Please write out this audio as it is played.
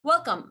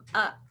Welcome.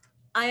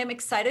 I am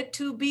excited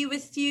to be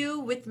with you,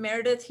 with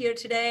Meredith here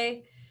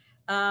today.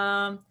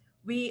 Um,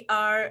 we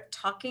are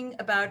talking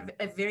about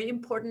a very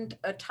important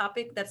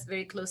topic that's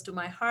very close to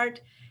my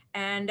heart.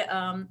 And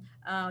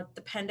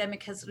the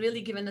pandemic has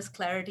really given us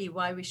clarity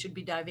why we should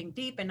be diving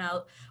deep. And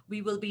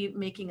we will be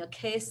making a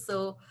case.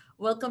 So,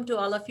 welcome to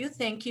all of you.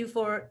 Thank you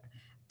for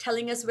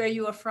telling us where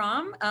you are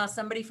from.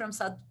 Somebody from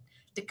South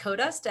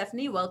Dakota,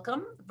 Stephanie,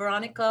 welcome.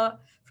 Veronica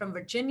from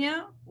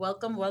Virginia,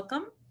 welcome,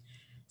 welcome.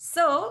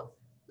 So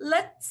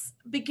let's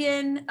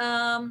begin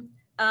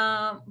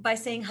by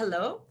saying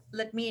hello.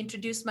 Let me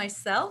introduce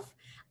myself.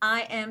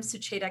 I am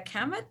Sucheta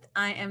Kamath.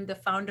 I am the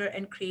founder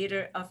and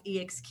creator of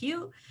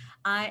ExQ.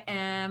 I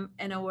am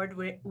an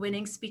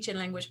award-winning speech and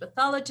language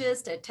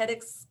pathologist, a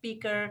TEDx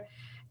speaker,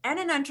 and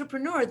an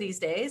entrepreneur these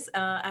days.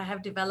 I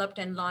have developed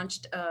and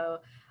launched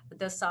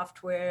the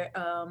software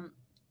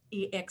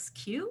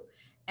ExQ,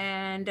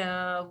 and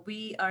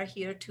we are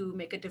here to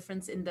make a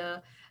difference in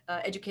the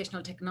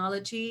educational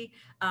technology.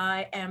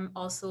 I am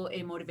also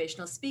a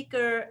motivational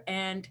speaker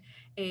and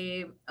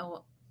a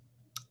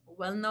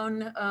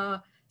well-known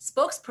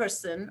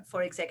spokesperson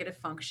for executive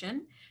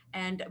function.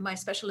 And my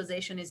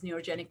specialization is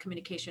neurogenic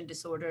communication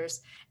disorders.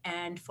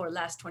 And for the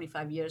last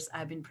 25 years,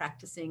 I've been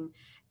practicing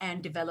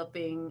and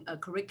developing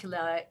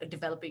curricula,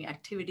 developing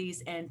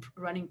activities, and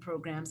running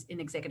programs in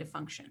executive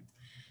function.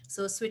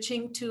 So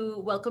switching to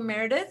welcome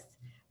Meredith.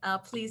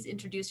 Please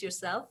introduce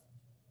yourself.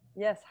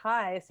 Yes,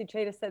 hi. As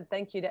Sucheta said,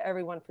 thank you to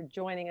everyone for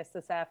joining us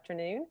this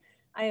afternoon.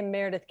 I am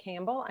Meredith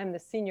Campbell. I'm the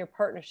Senior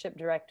Partnership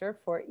Director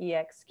for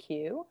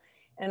ExQ,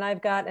 and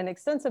I've got an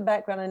extensive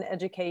background in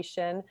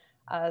education,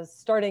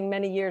 starting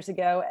many years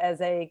ago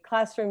as a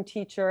classroom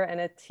teacher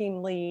and a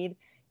team lead,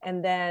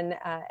 and then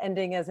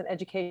ending as an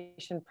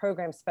education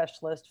program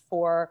specialist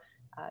for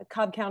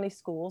Cobb County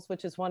Schools,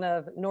 which is one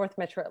of North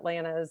Metro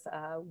Atlanta's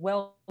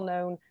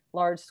well-known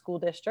large school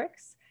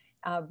districts.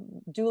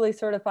 Duly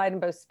certified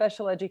in both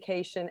special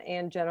education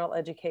and general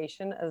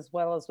education, as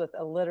well as with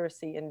a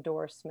literacy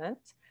endorsement.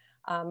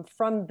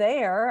 From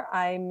there,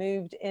 I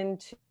moved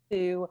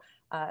into,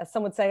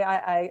 some would say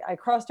I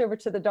crossed over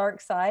to the dark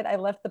side. I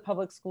left the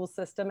public school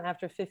system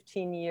after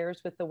 15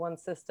 years with the one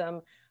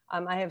system.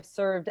 I have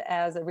served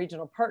as a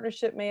regional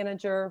partnership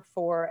manager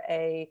for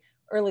a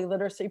early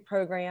literacy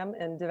program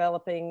and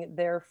developing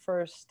their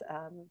first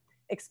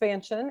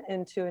expansion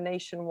into a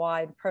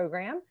nationwide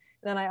program.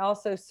 Then I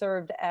also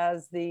served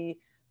as the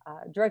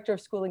Director of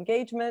School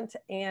Engagement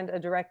and a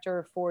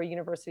Director for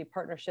University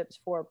Partnerships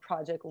for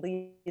Project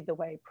Lead the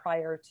Way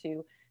prior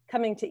to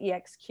coming to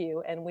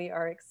ExQ. And we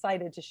are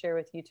excited to share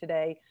with you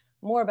today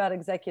more about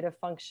executive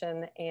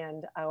function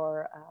and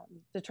our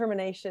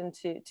determination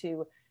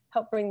to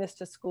help bring this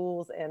to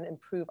schools and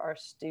improve our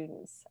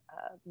students'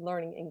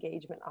 learning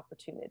engagement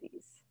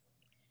opportunities.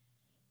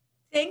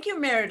 Thank you,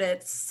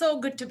 Meredith. So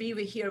good to be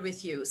here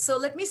with you. So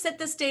let me set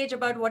the stage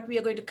about what we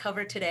are going to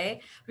cover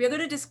today. We are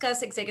going to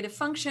discuss executive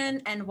function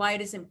and why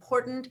it is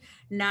important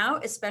now,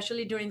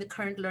 especially during the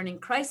current learning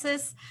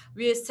crisis.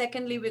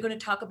 Secondly, we're going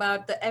to talk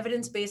about the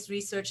evidence-based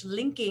research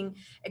linking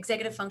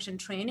executive function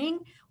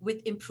training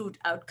with improved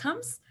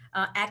outcomes,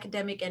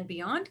 academic and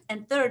beyond.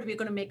 And third, we're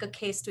going to make a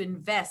case to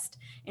invest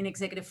in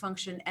executive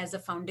function as a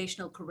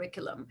foundational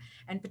curriculum,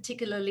 and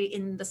particularly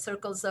in the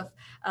circles of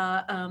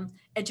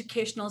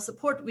educational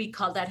support, we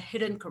call that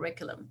hidden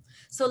curriculum.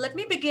 So let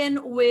me begin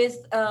with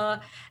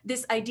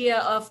this idea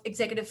of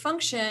executive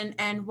function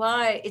and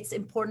why it's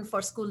important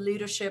for school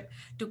leadership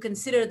to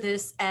consider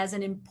this as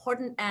an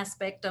important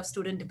aspect of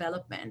student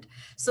development.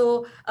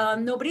 So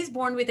nobody's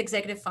born with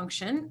executive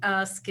function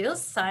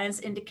skills. Science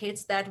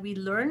indicates that we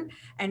learn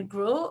and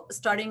grow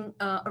starting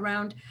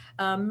around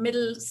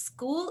middle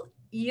school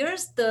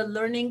years. The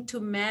learning to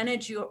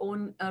manage your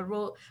own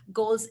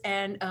goals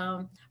and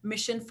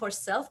mission for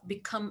self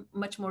become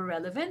much more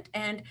relevant.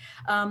 And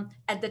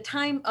at the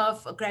time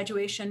of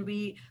graduation,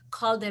 we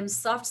call them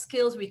soft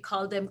skills, we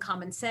call them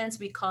common sense,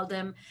 we call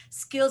them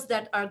skills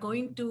that are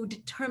going to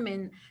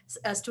determine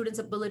a student's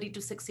ability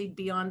to succeed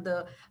beyond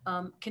the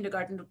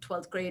kindergarten to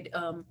 12th grade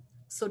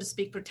so to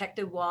speak,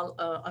 protective wall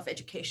of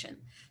education.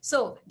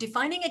 So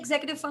defining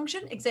executive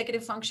function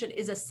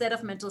is a set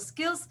of mental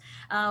skills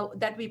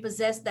that we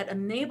possess that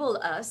enable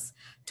us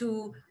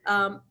to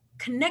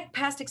connect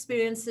past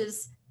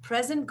experiences,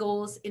 present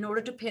goals in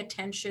order to pay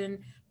attention,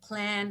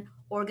 plan,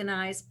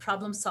 organize,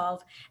 problem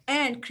solve,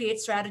 and create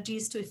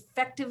strategies to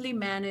effectively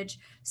manage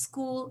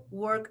school,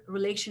 work,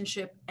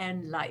 relationship,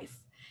 and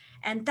life.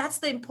 And that's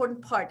the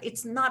important part.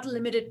 It's not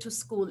limited to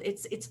school,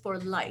 it's for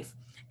life.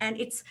 And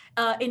it's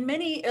in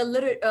many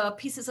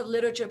pieces of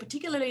literature,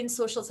 particularly in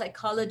social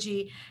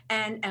psychology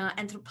and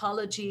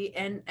anthropology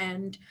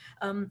and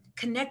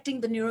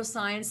connecting the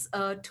neuroscience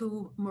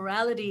to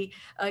morality,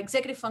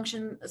 executive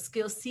function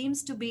skills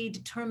seems to be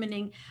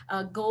determining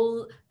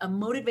goal,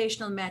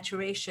 motivational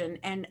maturation,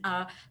 and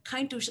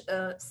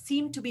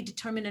seem to be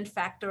determinant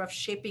factor of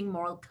shaping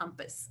moral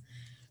compass.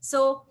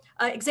 So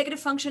executive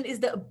function is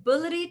the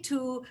ability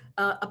to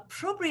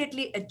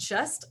appropriately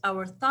adjust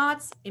our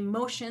thoughts,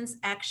 emotions,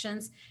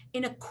 actions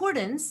in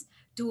accordance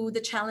to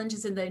the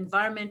challenges in the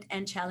environment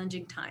and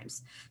challenging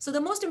times. So the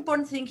most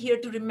important thing here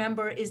to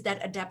remember is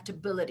that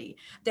adaptability.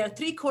 There are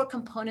three core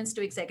components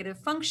to executive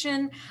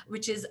function,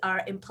 which is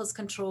our impulse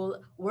control,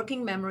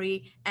 working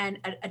memory, and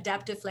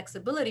adaptive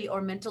flexibility or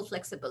mental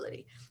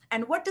flexibility.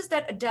 And what does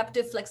that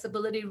adaptive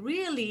flexibility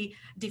really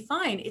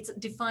define? It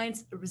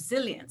defines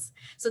resilience.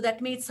 So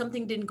that means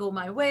something didn't go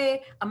my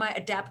way. Am I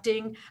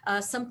adapting?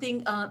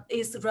 Something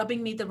is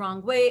rubbing me the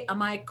wrong way.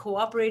 Am I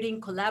cooperating,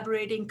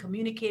 collaborating,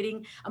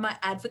 communicating? Am I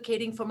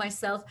advocating for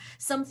myself?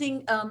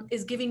 Something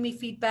is giving me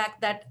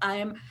feedback that I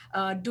am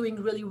doing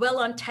really well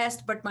on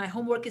test, but my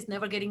homework is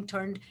never getting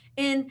turned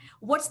in.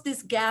 What's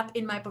this gap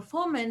in my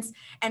performance?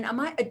 And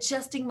am I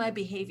adjusting my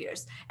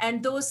behaviors?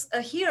 And those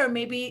here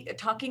may be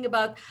talking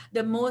about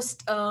the most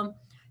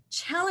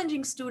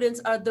challenging students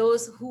are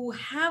those who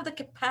have the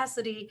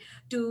capacity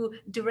to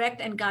direct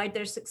and guide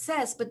their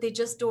success, but they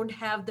just don't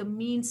have the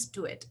means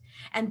to it.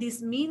 And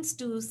these means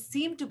to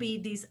seem to be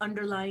these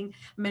underlying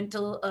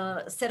mental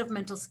set of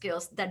mental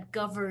skills that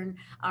govern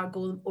our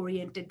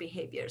goal-oriented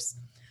behaviors.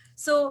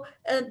 So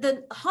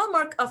the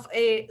hallmark of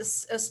a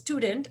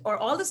student, or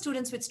all the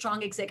students with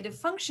strong executive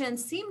function,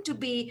 seem to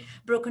be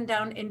broken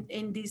down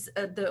in these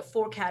the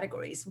four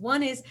categories.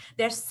 One is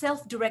they're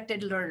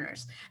self-directed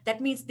learners.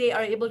 That means they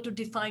are able to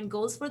define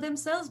goals for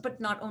themselves, but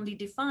not only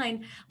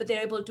define, but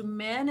they're able to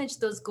manage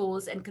those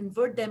goals and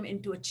convert them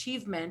into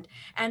achievement.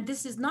 And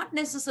this is not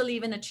necessarily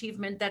even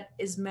achievement that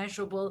is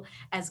measurable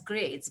as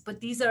grades,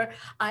 but these are,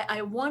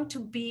 I want to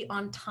be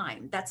on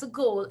time. That's a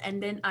goal.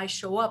 And then I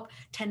show up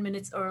 10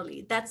 minutes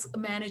early. That's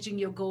managing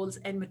your goals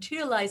and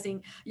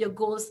materializing your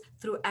goals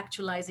through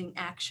actualizing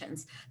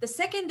actions. The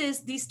second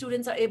is these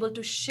students are able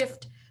to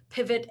shift,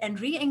 pivot, and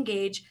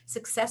re-engage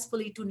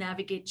successfully to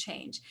navigate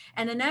change.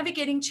 And the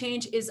navigating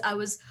change is I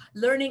was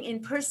learning in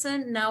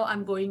person, now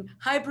I'm going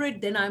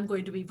hybrid, then I'm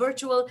going to be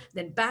virtual,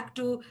 then back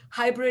to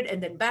hybrid,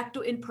 and then back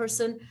to in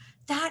person.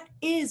 That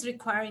is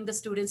requiring the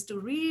students to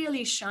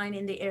really shine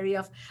in the area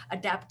of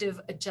adaptive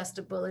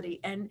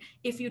adjustability. And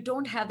if you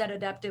don't have that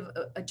adaptive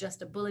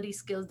adjustability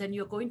skills, then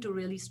you're going to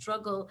really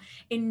struggle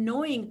in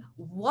knowing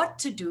what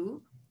to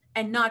do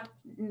and not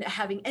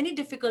having any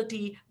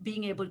difficulty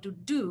being able to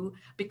do,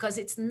 because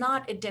it's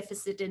not a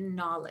deficit in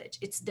knowledge.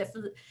 It's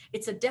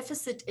a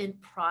deficit in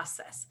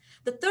process.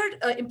 The third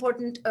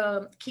important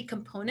key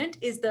component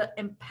is the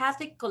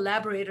empathic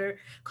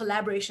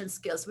collaboration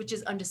skills, which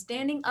is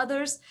understanding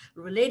others,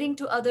 relating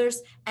to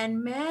others,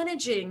 and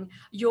managing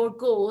your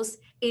goals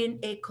in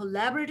a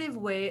collaborative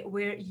way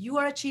where you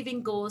are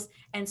achieving goals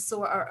and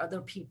so are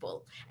other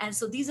people. And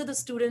so these are the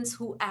students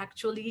who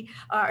actually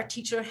are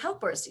teacher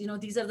helpers. You know,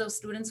 these are those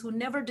students who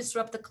never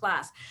disrupt the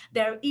class.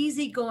 They're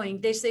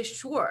easygoing. They say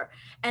sure.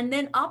 And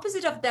then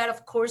opposite of that,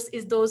 of course,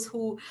 is those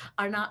who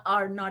are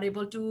not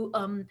able to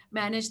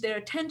manage their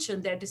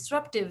attention. They're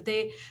disruptive.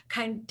 They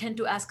tend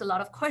to ask a lot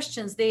of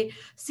questions. They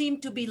seem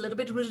to be a little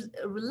bit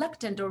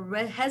reluctant or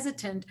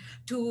hesitant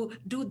to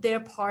do their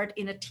part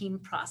in a team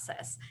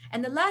process.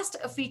 And the last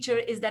feature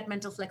is that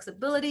mental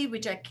flexibility,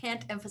 which I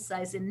can't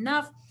emphasize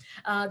enough.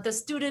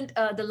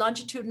 The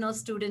longitudinal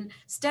student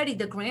study,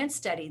 the grant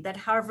study that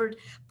Harvard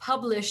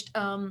published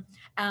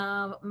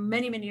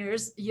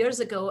many years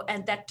ago,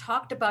 and that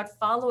talked about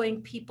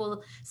following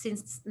people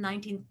since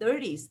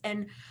 1930s.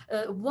 And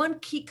one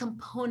key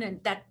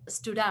component that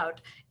stood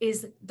out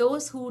is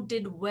those who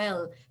did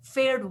well,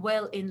 fared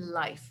well in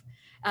life.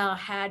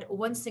 Had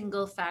one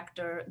single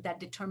factor that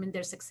determined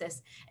their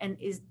success, and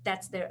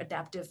that's their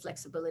adaptive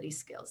flexibility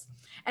skills.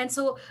 And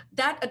so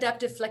that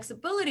adaptive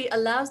flexibility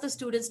allows the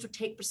students to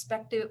take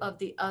perspective of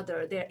the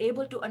other. They're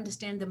able to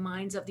understand the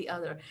minds of the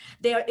other.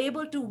 They are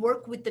able to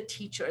work with the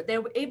teacher.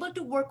 They're able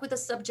to work with a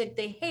subject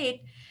they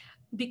hate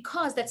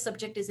because that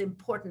subject is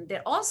important.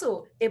 They're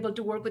also able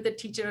to work with a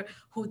teacher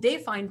who they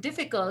find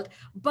difficult,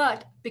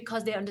 but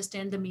because they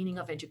understand the meaning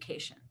of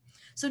education.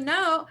 So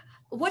now,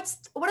 what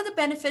are the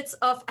benefits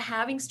of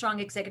having strong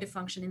executive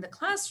function in the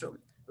classroom?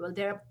 Well,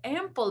 there are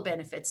ample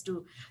benefits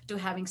to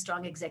having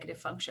strong executive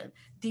function.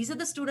 These are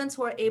the students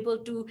who are able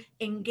to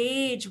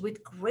engage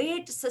with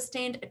great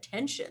sustained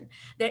attention.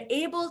 They're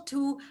able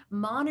to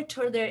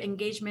monitor their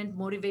engagement,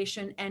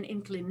 motivation, and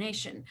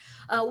inclination.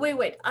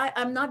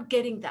 I'm not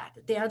getting that.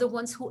 They are the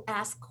ones who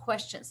ask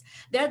questions.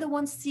 They're the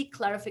ones seek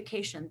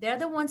clarification. They're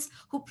the ones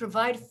who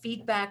provide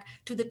feedback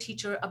to the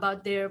teacher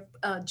about their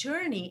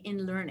journey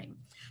in learning.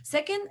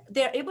 Second,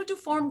 they're able to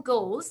form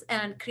goals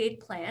and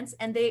create plans,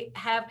 and they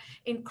have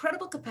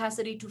incredible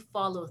capacity to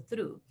follow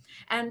through.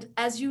 And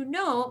as you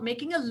know,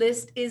 making a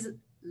list is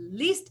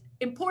least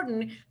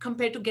important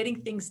compared to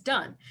getting things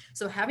done.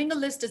 So having a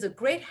list is a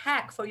great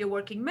hack for your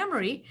working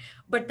memory,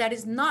 but that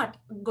is not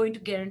going to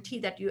guarantee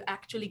that you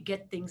actually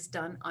get things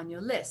done on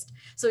your list.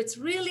 So it's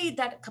really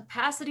that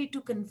capacity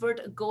to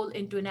convert a goal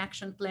into an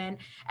action plan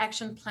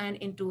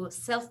into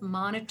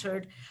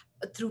self-monitored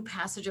through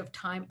passage of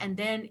time, and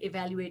then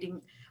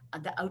evaluating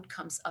the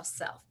outcomes of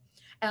self.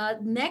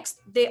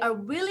 Next, they are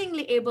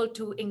willingly able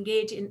to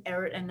engage in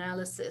error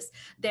analysis.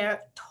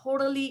 They're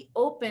totally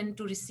open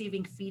to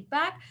receiving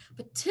feedback,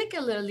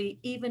 particularly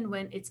even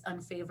when it's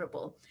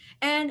unfavorable.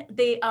 And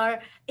they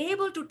are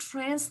able to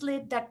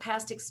translate that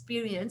past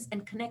experience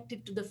and connect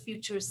it to the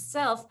future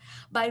self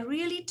by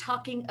really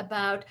talking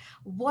about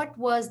what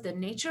was the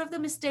nature of the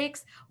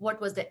mistakes, what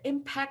was the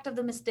impact of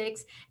the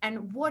mistakes,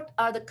 and what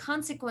are the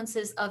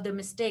consequences of the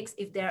mistakes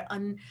if they're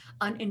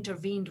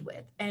unintervened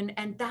with.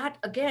 And that,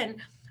 again,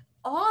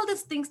 all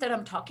these things that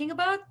I'm talking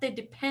about, they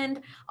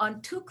depend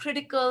on two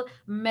critical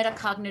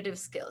metacognitive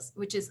skills,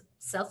 which is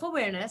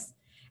self-awareness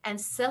and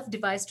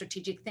self-devised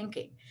strategic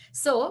thinking.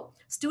 So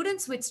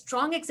students with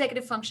strong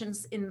executive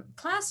functions in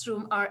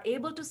classroom are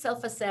able to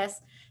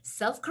self-assess,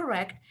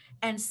 self-correct,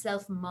 and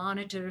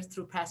self-monitor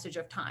through passage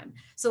of time.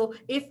 So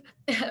if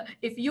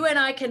if you and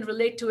I can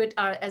relate to it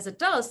as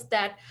adults,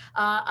 that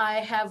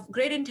I have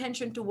great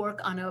intention to work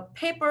on a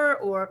paper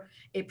or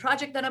a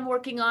project that I'm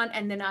working on,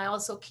 and then I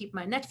also keep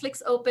my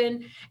Netflix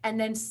open, and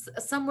then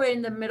somewhere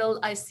in the middle,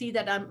 I see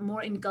that I'm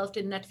more engulfed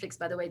in Netflix.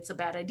 By the way, it's a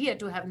bad idea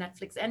to have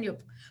Netflix and your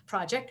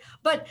project,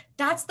 but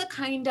that's the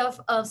kind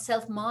of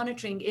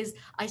self-monitoring is,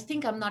 I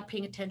think I'm not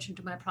paying attention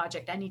to my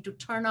project. I need to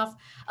turn off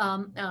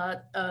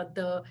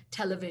the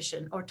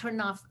television, or turn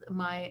off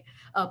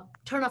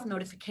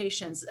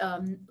notifications,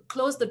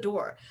 close the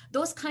door.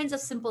 Those kinds of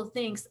simple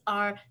things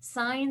are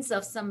signs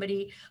of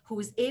somebody who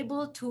is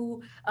able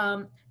to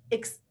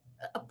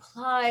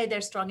apply their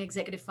strong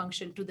executive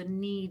function to the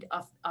need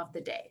of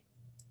the day.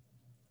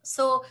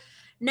 So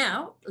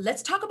now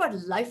let's talk about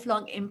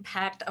lifelong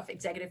impact of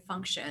executive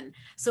function.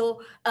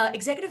 So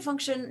executive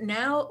function,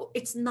 now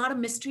it's not a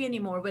mystery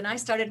anymore. When I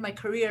started my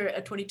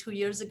career 22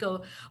 years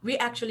ago, we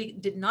actually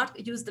did not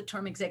use the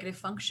term executive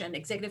function.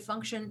 Executive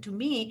function, to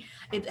me,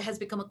 it has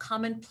become a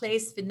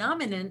commonplace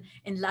phenomenon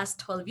in last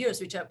 12 years,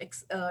 which are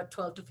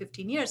 12 to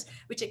 15 years,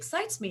 which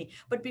excites me.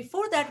 But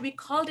before that, we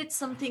called it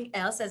something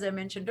else, as I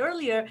mentioned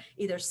earlier,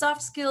 either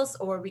soft skills,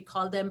 or we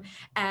call them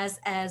as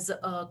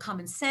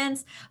common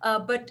sense.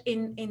 But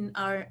in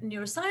our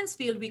neuroscience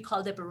field, we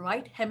call them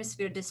right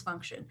hemisphere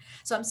dysfunction.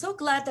 So I'm so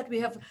glad that we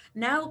have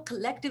now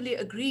collectively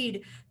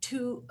agreed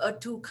to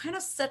kind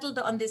of settle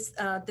on this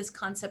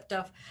concept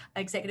of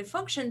executive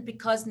function,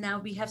 because now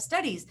we have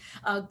studies.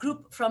 A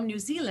group from New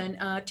Zealand,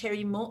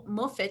 Terry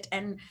Moffitt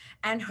and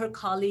her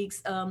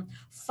colleagues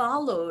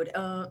followed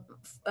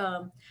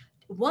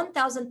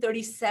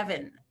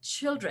 1,037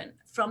 children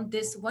from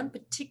this one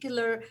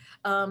particular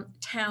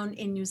town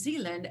in New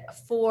Zealand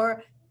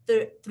for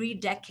 3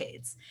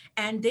 decades.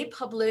 And they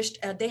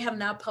have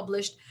now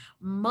published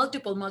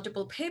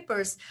multiple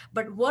papers.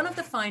 But one of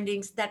the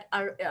findings that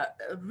are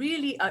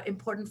really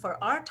important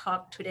for our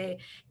talk today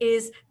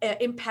is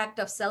impact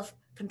of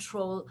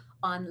self-control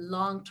on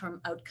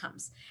long-term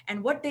outcomes.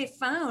 And what they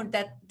found,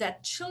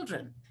 that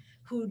children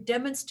who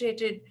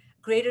demonstrated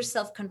greater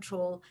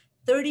self-control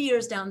 30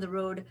 years down the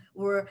road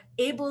were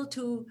able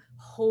to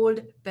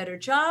hold better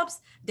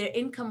jobs. Their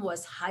income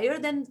was higher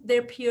than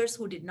their peers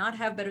who did not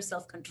have better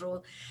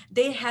self-control.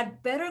 They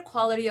had better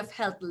quality of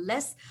health,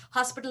 less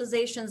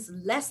hospitalizations,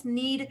 less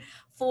need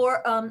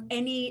for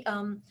any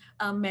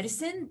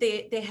medicine.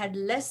 They had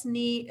less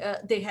need.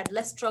 They had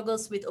less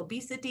struggles with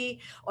obesity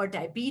or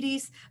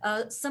diabetes,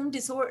 some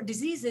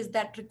diseases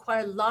that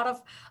require a lot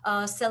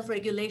of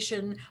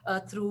self-regulation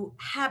through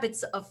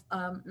habits of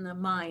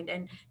mind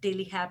and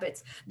daily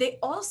habits. They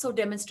also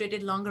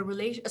demonstrated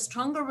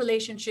stronger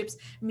relationships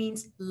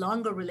means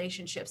longer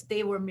relationships.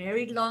 They were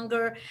married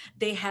longer.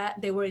 They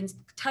were in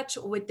touch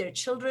with their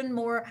children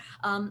more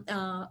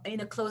in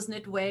a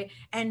close-knit way.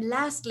 And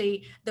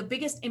lastly, the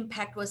biggest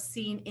impact was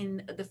seen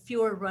in the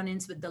fewer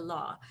run-ins with the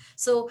law.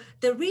 So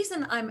the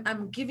reason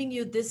I'm giving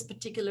you this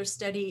particular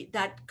study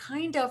that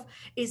kind of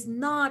is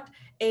not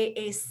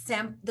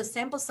the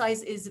sample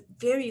size is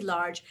very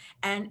large,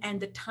 and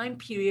the time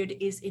period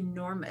is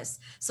enormous.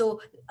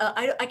 So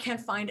I can't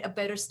find a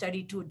better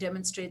study to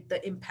demonstrate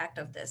the impact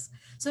of this.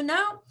 So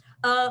now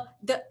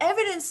the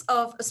evidence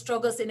of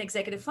struggles in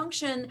executive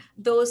function,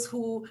 those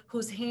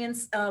whose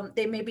hands,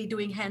 they may be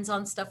doing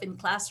hands-on stuff in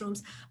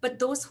classrooms, but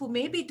those who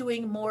may be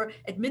doing more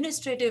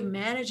administrative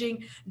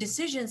managing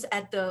decisions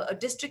at the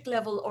district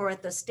level or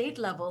at the state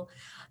level,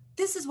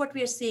 this is what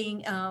we are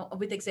seeing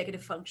with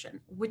executive function,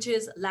 which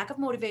is lack of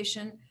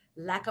motivation,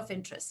 lack of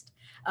interest,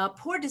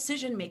 poor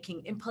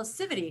decision-making,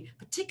 impulsivity,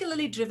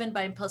 particularly driven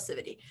by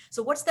impulsivity.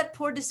 So what's that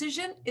poor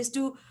decision? Is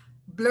to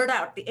blurt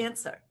out the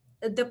answer.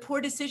 The poor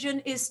decision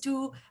is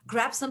to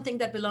grab something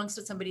that belongs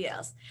to somebody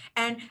else.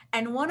 And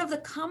one of the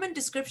common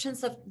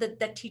descriptions of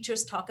that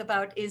teachers talk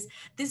about is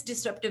these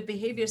disruptive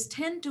behaviors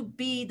tend to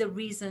be the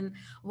reason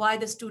why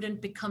the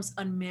student becomes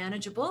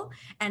unmanageable,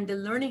 and the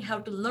learning how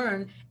to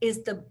learn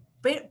is the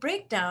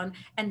breakdown,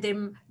 and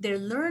then their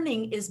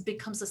learning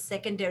becomes a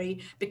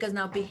secondary, because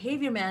now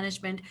behavior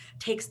management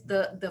takes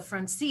the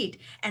front seat.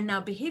 And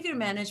now behavior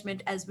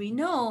management, as we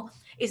know,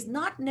 is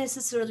not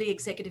necessarily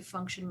executive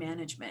function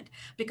management,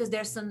 because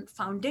there's some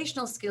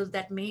foundational skills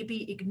that may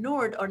be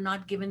ignored or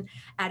not given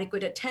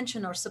adequate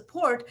attention or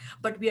support,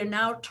 but we are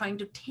now trying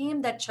to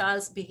tame that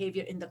child's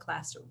behavior in the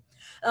classroom.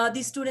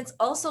 These students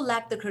also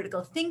lack the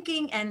critical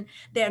thinking, and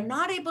they're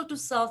not able to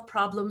solve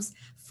problems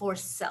for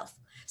self.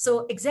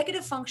 So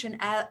executive function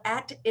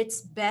at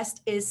its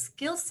best is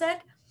skill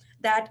set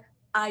that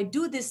I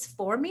do this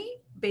for me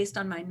based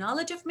on my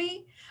knowledge of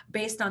me,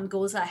 based on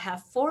goals I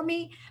have for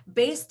me,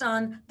 based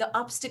on the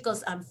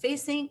obstacles I'm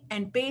facing,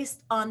 and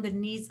based on the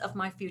needs of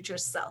my future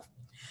self.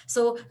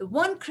 So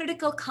one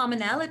critical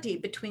commonality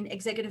between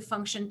executive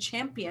function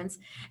champions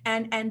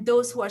and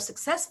those who are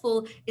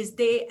successful is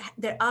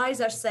their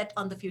eyes are set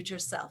on the future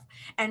self.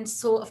 And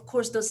so, of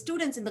course, those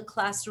students in the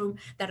classroom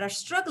that are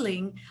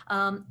struggling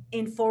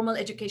in formal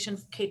education,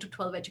 K to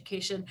 12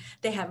 education,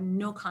 they have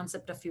no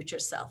concept of future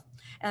self.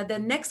 The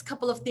next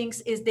couple of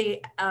things is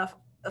they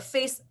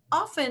face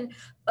often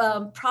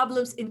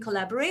problems in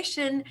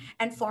collaboration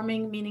and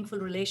forming meaningful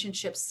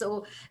relationships.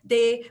 So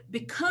they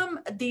become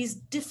these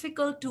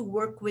difficult to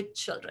work with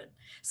children.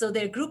 So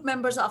their group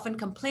members often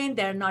complain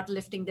they're not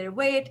lifting their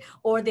weight,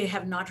 or they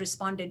have not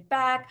responded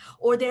back,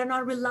 or they're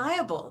not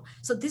reliable.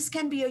 So this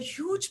can be a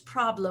huge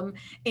problem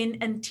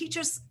in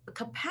teachers'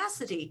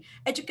 capacity,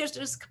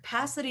 educators'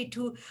 capacity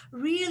to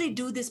really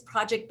do this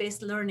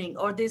project-based learning,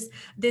 or this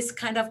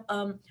kind of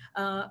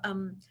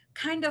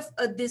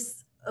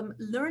this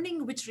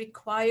learning which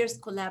requires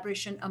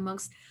collaboration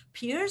amongst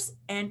peers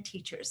and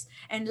teachers.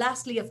 And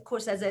lastly, of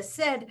course, as I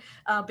said,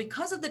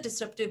 because of the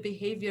disruptive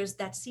behaviors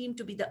that seem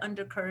to be the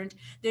undercurrent,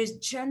 there's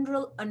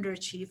general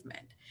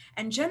underachievement.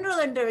 And general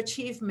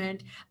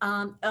underachievement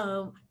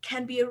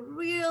can be a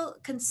real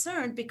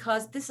concern,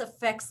 because this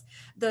affects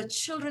the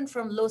children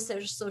from low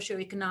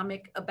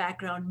socioeconomic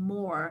background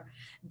more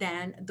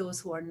than those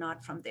who are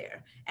not from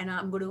there. And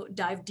I'm going to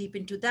dive deep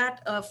into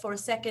that for a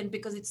second,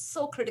 because it's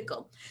so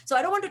critical. So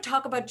I don't want to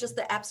talk about just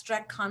the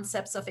abstract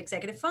concepts of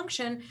executive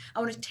function. I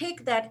want to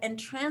take that and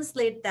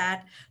translate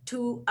that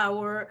to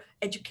our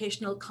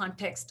educational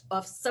context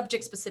of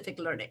subject-specific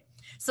learning.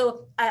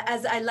 So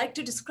as I like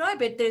to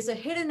describe it, there's a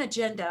hidden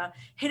agenda,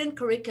 hidden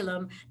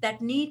curriculum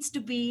that needs to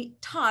be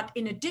taught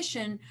in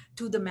addition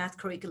to the math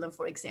curriculum,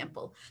 for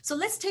example. So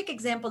let's take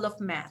example of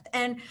math.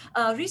 And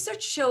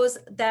research shows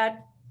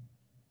that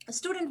a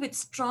student with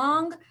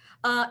strong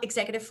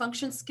executive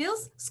function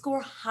skills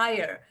score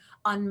higher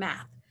on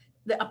math.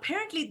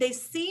 Apparently, they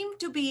seem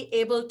to be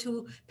able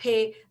to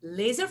pay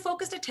laser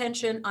focused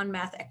attention on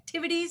math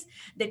activities.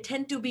 They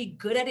tend to be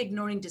good at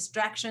ignoring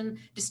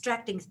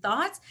distracting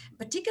thoughts,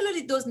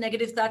 particularly those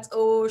negative thoughts.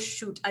 Oh,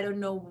 shoot, I don't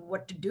know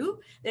what to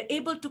do. They're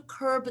able to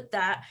curb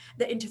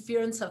the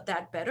interference of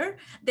that better.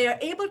 They are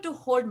able to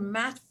hold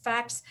math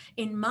facts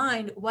in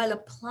mind while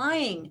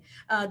applying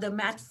the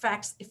math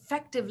facts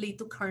effectively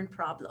to current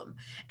problem.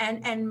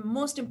 And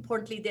most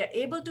importantly, they're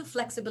able to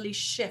flexibly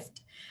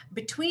shift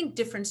between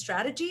different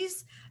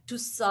strategies to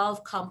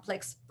solve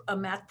complex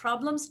math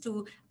problems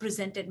to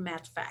presented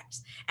math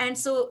facts. And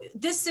so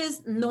this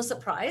is no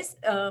surprise.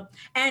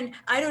 And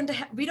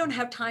we don't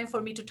have time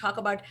for me to talk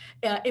about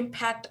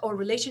impact or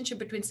relationship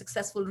between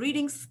successful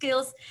reading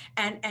skills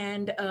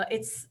and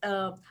its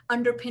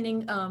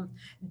underpinning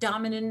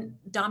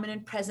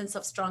dominant presence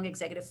of strong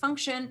executive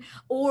function,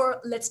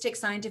 or let's take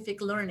scientific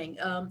learning.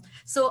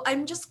 So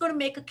I'm just going to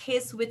make a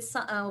case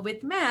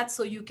with math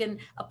so you can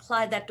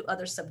apply that to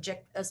other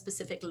subject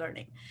specific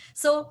learning.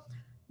 So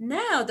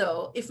now,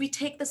 though, if we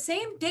take the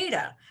same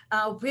data,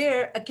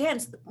 where again,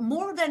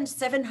 more than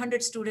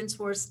 700 students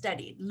were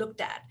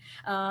looked at,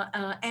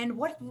 and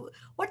what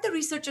the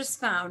researchers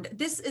found,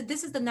 this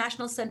is the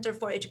National Center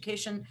for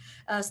Education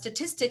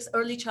Statistics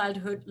Early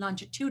Childhood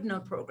Longitudinal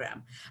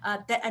Program,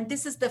 and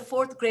this is the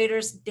fourth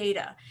graders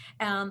data.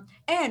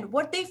 And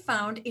what they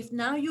found, if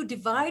now you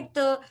divide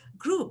the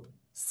group,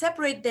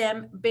 separate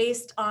them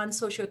based on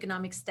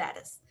socioeconomic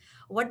status,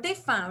 what they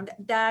found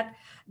that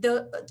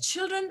the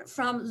children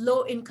from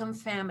low-income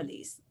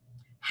families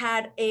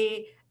had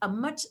a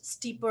much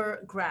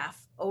steeper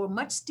graph or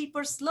much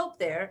steeper slope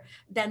there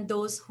than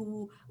those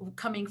who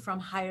coming from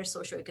higher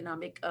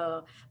socioeconomic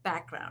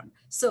background.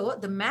 So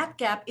the math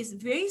gap is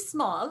very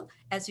small,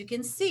 as you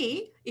can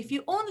see, if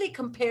you only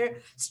compare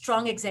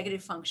strong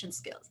executive function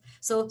skills.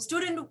 So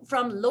student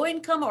from low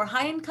income or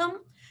high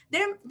income,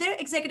 their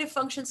executive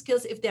function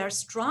skills, if they are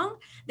strong,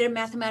 their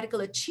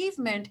mathematical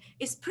achievement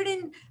is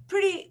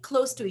pretty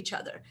close to each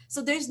other.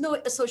 So there's no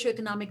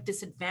socioeconomic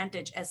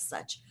disadvantage as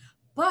such.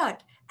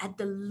 But at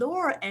the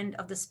lower end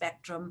of the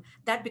spectrum,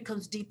 that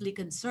becomes deeply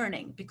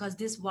concerning, because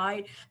this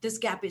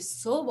gap is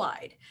so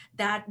wide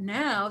that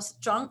now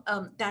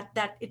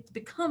that it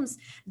becomes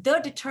the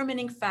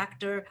determining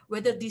factor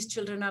whether these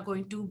children are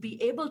going to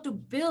be able to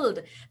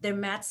build their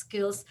math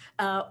skills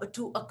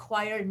to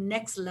acquire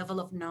next level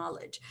of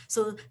knowledge.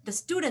 So the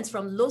students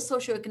from low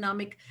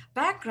socioeconomic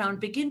background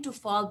begin to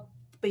fall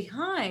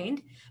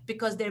behind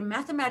because their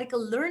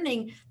mathematical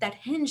learning that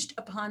hinged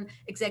upon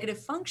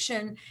executive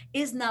function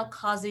is now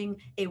causing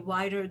a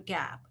wider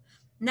gap.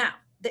 Now,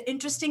 the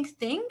interesting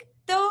thing,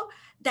 though,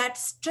 that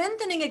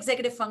strengthening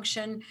executive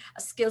function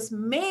skills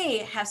may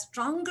have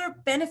stronger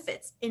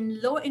benefits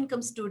in low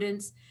income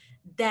students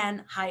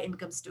than high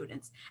income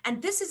students.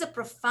 And this is a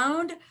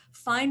profound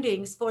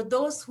findings for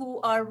those who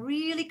are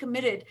really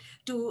committed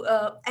to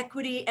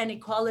equity and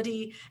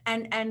equality,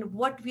 and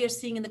what we are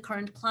seeing in the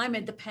current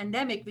climate, the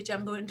pandemic, which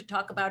I'm going to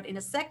talk about in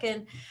a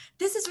second.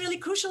 This is really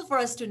crucial for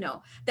us to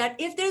know that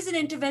if there's an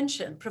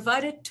intervention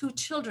provided to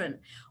children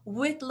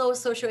with low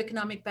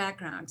socioeconomic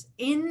backgrounds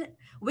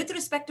with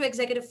respect to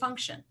executive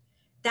function,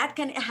 that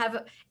can have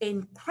an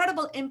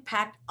incredible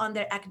impact on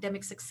their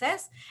academic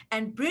success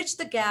and bridge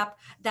the gap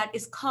that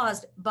is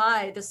caused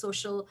by the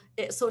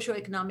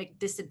socioeconomic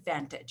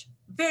disadvantage.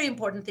 Very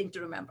important thing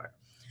to remember.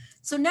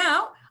 So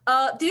now,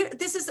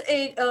 this is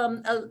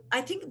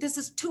I think this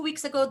is 2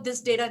 weeks ago, this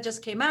data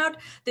just came out.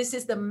 This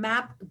is the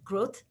MAP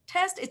growth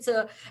test. It's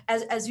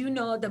as you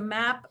know, the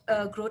MAP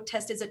growth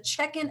test is a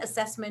check-in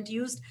assessment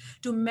used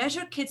to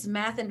measure kids'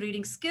 math and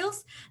reading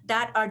skills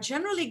that are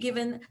generally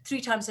given 3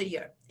 times a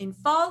year, in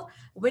fall,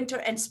 winter,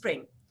 and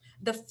spring.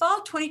 The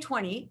fall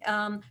 2020,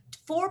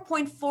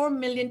 4.4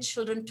 million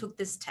children took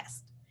this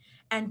test.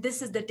 And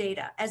this is the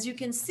data. As you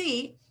can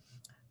see,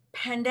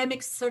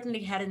 pandemic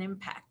certainly had an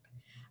impact.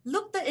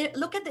 Look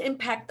at the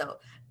impact though.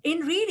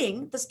 In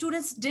reading, the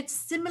students did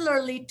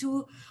similarly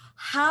to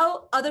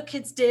how other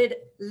kids did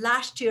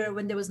last year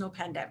when there was no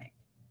pandemic.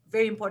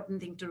 Very important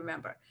thing to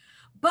remember.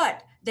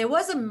 But there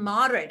was a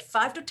moderate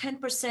 5 to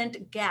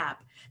 10%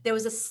 gap. There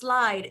was a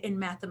slide in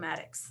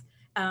mathematics,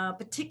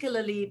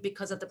 particularly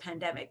because of the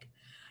pandemic.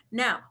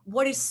 Now,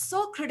 what is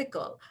so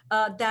critical,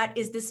 that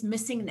is this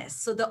missingness.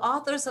 So the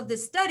authors of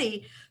this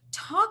study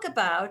talk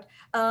about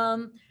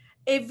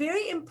a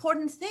very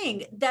important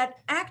thing, that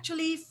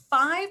actually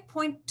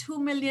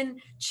 5.2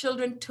 million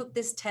children took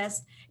this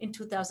test in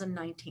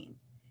 2019.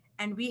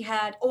 And we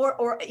had,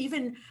 or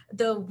even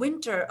the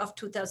winter of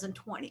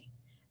 2020,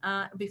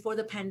 before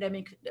the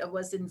pandemic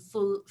was in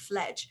full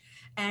fledged.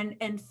 And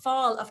in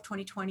fall of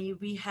 2020,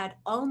 we had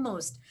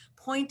almost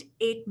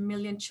 0.8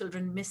 million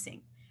children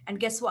missing. And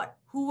guess what?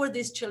 Who were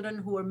these children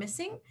who were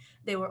missing?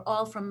 They were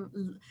all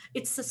from,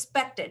 it's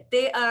suspected.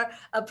 They are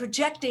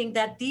projecting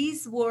that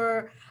these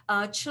were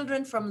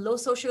children from low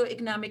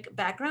socioeconomic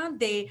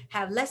background. They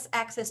have less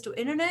access to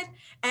internet,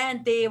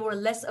 and they were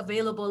less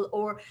available,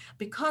 or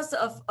because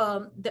of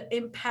the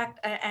impact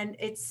and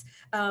its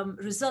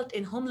result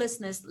in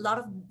homelessness, a lot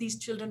of these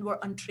children were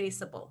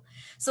untraceable.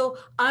 So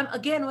I'm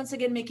once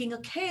again making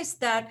a case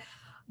that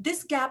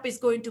this gap is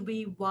going to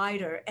be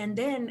wider. And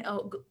then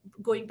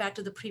going back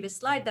to the previous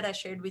slide that I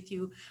shared with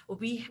you,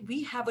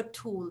 we have a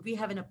tool, we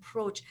have an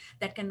approach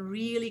that can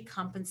really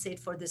compensate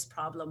for this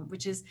problem,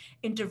 which is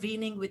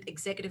intervening with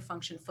executive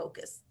function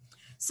focus.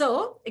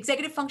 So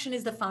executive function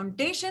is the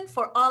foundation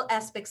for all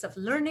aspects of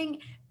learning,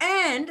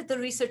 and the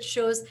research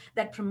shows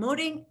that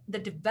promoting the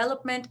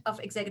development of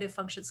executive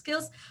function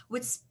skills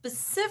with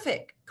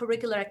specific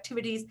curricular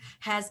activities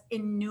has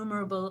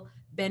innumerable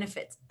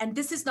benefits. And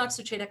this is not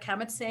Sucheta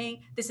Kamath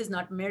saying, this is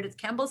not Meredith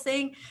Campbell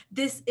saying,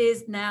 this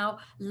is now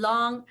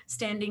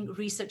long-standing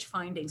research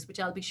findings, which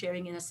I'll be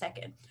sharing in a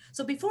second.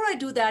 So before I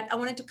do that, I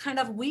wanted to kind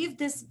of weave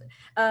this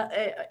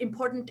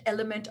important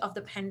element of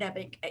the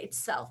pandemic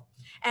itself.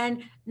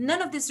 And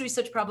none of this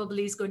research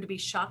probably is going to be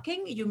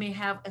shocking. You may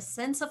have a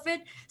sense of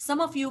it. Some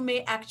of you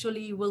may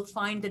actually will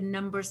find the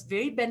numbers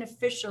very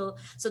beneficial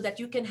so that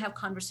you can have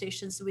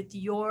conversations with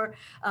your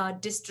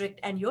district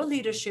and your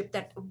leadership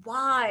that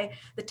why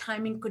the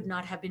timing could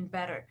not have been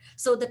better.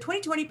 So the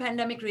 2020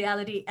 pandemic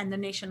reality and the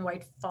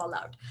nationwide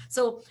fallout.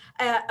 So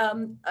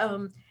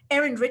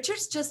Erin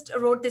Richards just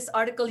wrote this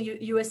article,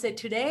 USA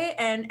Today,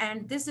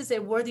 and this is a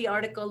worthy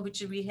article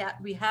which we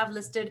have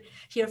listed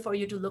here for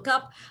you to look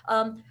up.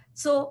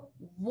 So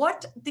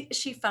what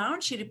she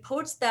found, she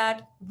reports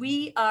that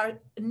we are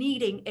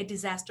needing a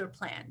disaster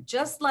plan,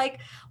 just like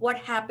what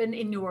happened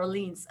in New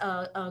Orleans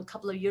a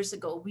couple of years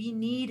ago. We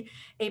need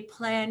a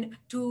plan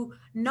to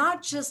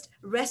not just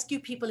rescue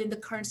people in the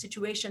current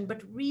situation,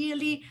 but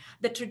really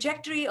the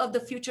trajectory of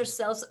the future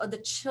selves of the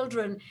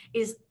children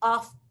is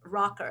off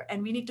rocker,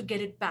 and we need to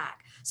get it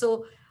back.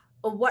 So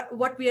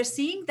what we are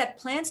seeing, that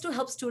plans to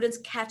help students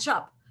catch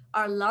up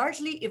are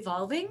largely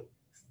evolving,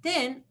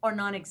 thin, or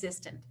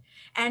non-existent.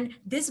 And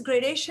this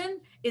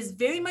gradation is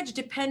very much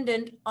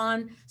dependent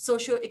on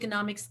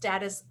socioeconomic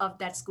status of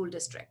that school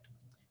district.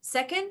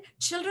 Second,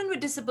 children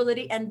with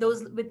disability and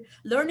those with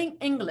learning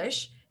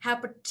English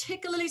have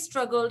particularly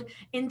struggled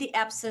in the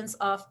absence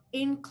of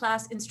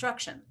in-class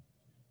instruction.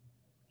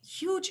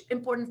 Huge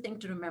important thing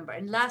to remember.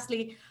 And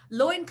lastly,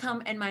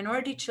 low-income and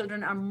minority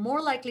children are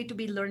more likely to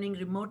be learning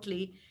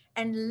remotely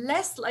and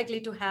less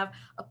likely to have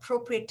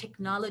appropriate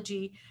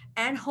technology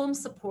and home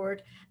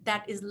support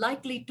that is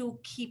likely to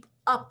keep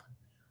up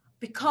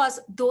because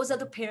those are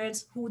the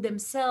parents who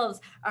themselves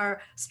are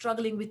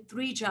struggling with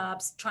 3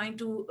 jobs, trying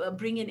to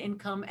bring in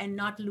income and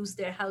not lose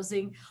their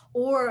housing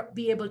or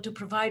be able to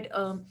provide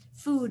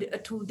food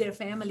to their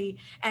family.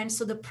 And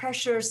so the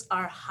pressures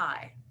are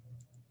high.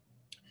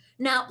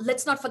 Now,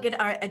 let's not forget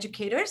our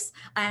educators.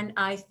 And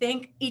I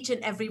thank each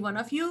and every one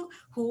of you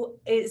who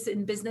is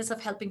in business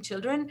of helping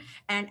children.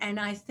 And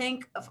I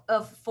thank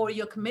for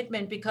your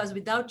commitment, because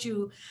without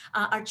you,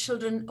 our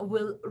children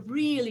will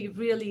really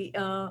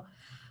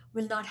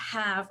will not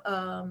have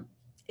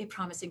a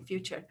promising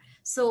future.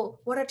 So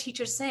what are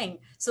teachers saying?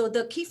 So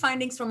the key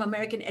findings from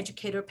American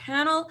Educator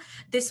Panel,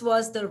 this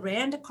was the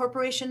RAND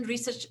Corporation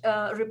research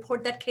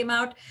report that came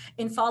out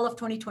in fall of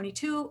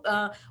 2022.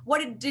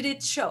 Did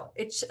it show?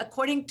 It's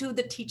according to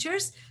the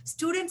teachers,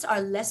 students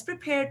are less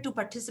prepared to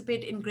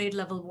participate in grade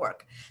level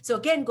work. So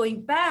again,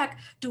 going back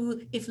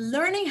to, if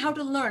learning how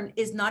to learn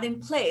is not in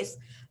place,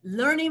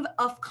 learning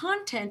of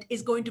content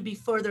is going to be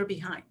further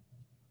behind.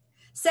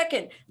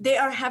 Second, they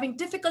are having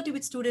difficulty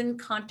with student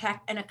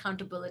contact and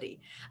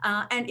accountability.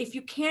 And if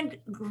you can't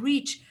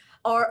reach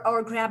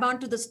or grab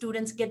onto the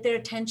students, get their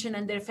attention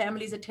and their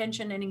family's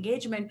attention and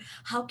engagement,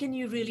 how can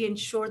you really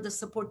ensure the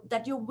support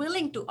that you're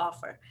willing to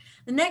offer?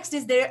 The next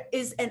is, there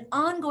is an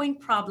ongoing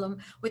problem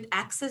with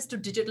access to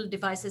digital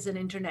devices and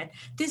internet.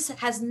 This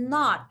has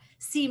not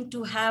seemed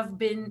to have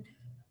been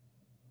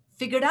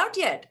figured out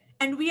yet.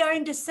 And we are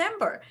in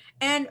December,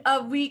 and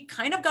we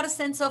kind of got a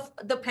sense of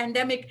the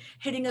pandemic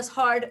hitting us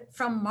hard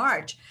from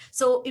March.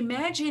 So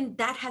imagine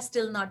that has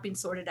still not been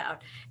sorted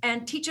out.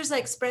 And teachers are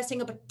expressing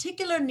a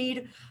particular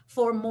need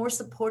for more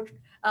support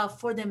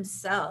for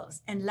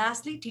themselves. And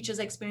lastly,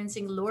 teachers are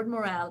experiencing lowered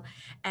morale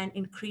and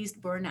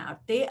increased burnout.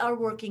 They are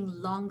working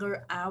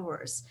longer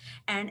hours.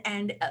 And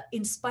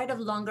in spite of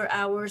longer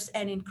hours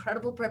and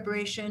incredible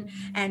preparation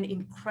and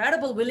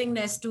incredible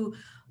willingness to,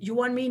 you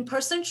want me in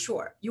person?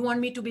 Sure. You want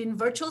me to be in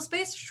virtual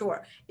space?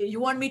 Sure. You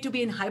want me to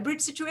be in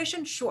hybrid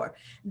situation? Sure.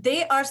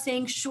 They are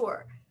saying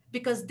sure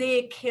because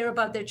they care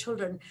about their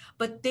children,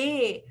 but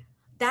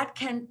that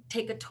can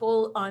take a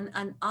toll on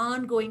an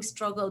ongoing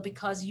struggle,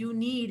 because you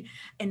need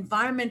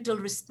environmental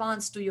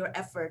response to your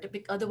effort.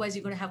 Otherwise,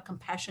 you're going to have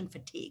compassion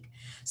fatigue.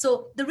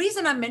 So the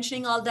reason I'm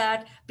mentioning all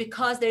that,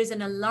 because there's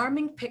an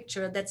alarming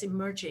picture that's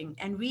emerging,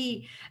 and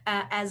we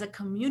as a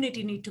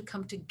community need to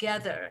come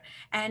together.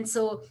 And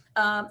so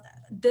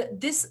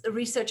this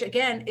research,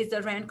 again, is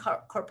the RAND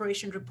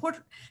Corporation report,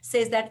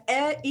 says that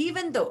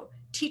even though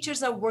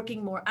teachers are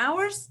working more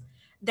hours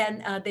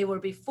than they were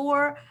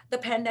before the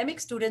pandemic,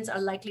 students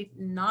are likely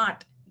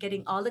not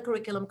getting all the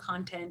curriculum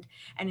content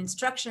and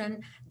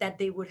instruction that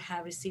they would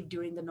have received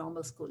during the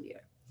normal school year.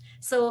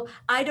 So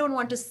I don't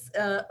want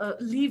to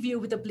leave you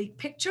with a bleak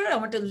picture. I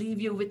want to leave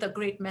you with a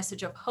great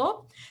message of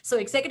hope. So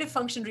executive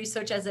function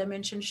research, as I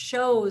mentioned,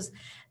 shows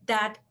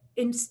that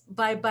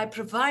by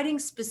providing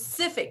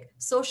specific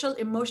social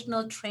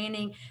emotional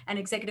training and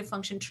executive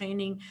function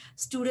training,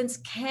 students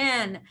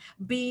can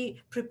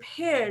be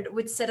prepared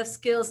with set of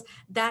skills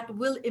that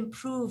will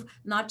improve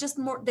not just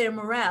their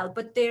morale,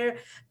 but their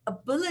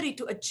ability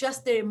to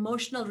adjust their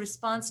emotional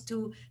response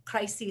to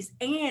crises,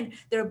 and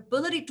their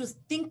ability to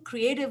think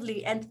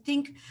creatively and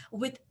think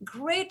with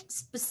great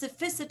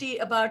specificity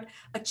about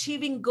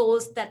achieving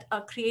goals that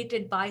are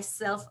created by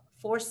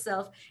for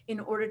self in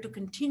order to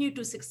continue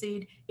to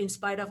succeed in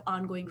spite of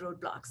ongoing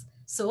roadblocks.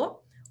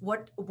 So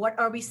what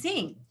are we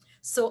seeing?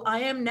 So I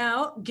am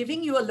now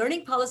giving you a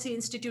Learning Policy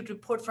Institute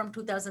report from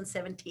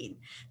 2017.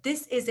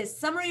 This is a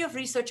summary of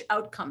research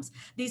outcomes.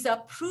 These are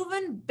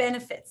proven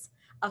benefits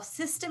of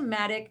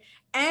systematic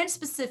and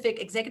specific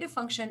executive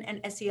function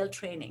and SEL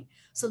training.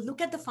 So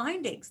look at the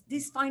findings.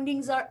 These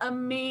findings are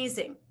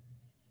amazing.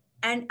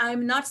 And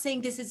I'm not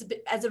saying this is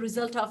as a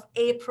result of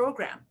a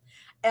program.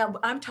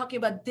 I'm talking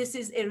about this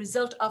is a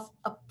result of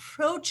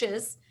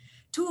approaches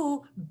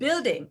to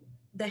building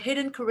the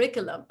hidden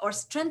curriculum or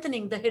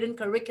strengthening the hidden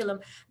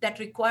curriculum that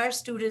requires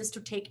students to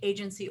take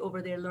agency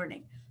over their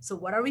learning. So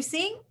what are we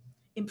seeing?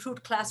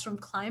 Improved classroom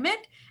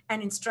climate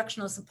and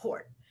instructional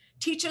support.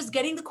 Teachers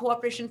getting the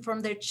cooperation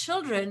from their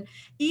children,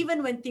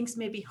 even when things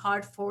may be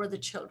hard for the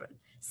children.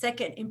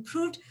 Second,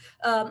 improved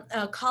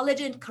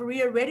college and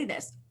career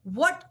readiness.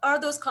 What are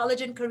those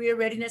college and career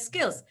readiness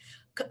skills?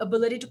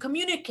 Ability to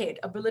communicate,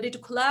 ability to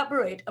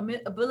collaborate,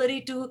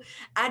 ability to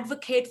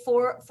advocate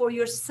for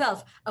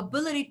yourself,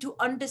 ability to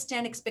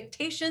understand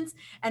expectations,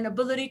 and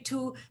ability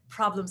to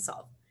problem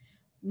solve.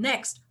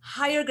 Next,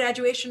 higher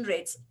graduation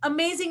rates.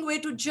 Amazing way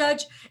to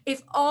judge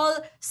if all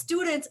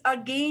students are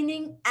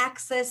gaining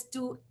access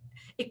to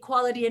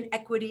equality and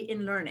equity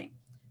in learning.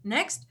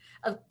 Next,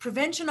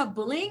 prevention of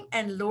bullying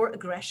and lower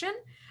aggression,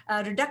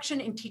 reduction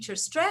in teacher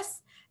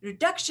stress.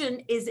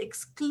 Reduction is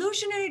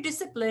exclusionary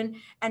discipline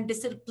and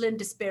discipline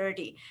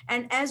disparity.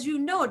 And as you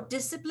know,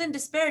 discipline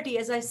disparity,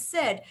 as I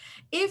said,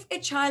 if a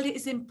child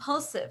is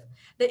impulsive,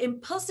 the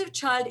impulsive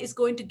child is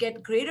going to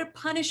get greater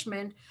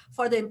punishment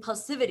for the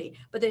impulsivity,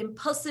 but the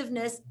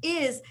impulsiveness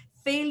is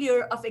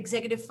failure of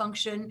executive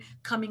function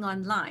coming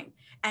online.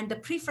 And the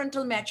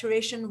prefrontal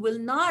maturation will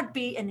not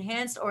be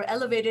enhanced or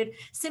elevated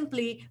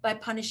simply by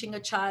punishing a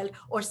child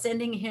or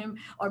sending him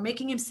or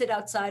making him sit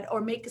outside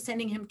or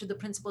sending him to the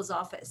principal's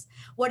office.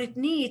 What it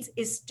needs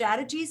is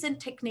strategies and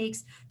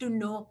techniques to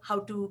know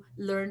how to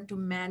learn to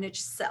manage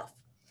self.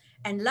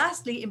 And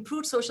lastly,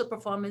 improved social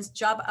performance,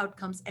 job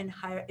outcomes, and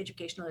higher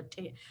educational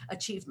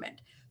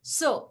achievement.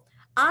 So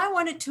I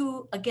wanted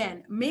to,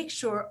 again, make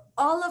sure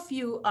all of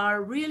you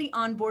are really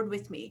on board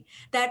with me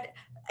that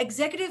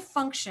executive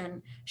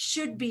function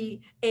should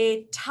be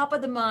a top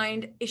of the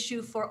mind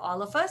issue for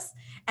all of us.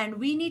 And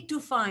we need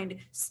to find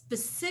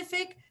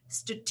specific,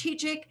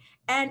 strategic,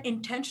 and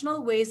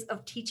intentional ways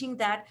of teaching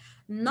that,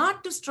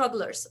 not to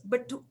strugglers,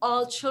 but to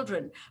all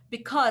children,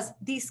 because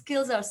these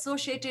skills are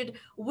associated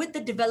with the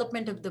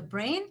development of the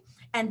brain,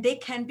 and they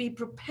can be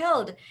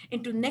propelled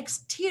into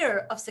next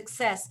tier of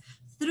success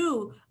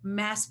through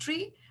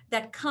mastery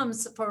that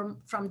comes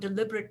from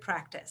deliberate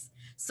practice.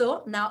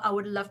 So now I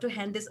would love to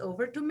hand this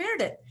over to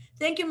Meredith.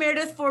 Thank you,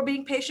 Meredith, for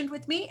being patient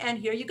with me. And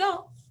here you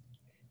go.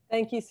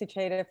 Thank you,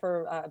 Sucheta,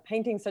 for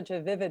painting such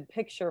a vivid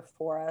picture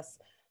for us.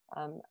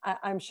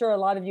 I'm sure a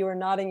lot of you are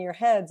nodding your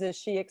heads as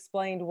she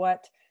explained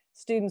what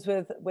students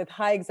with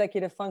high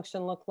executive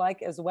function look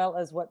like, as well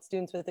as what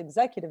students with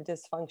executive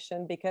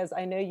dysfunction, because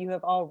I know you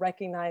have all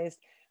recognized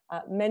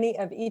many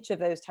of each of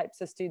those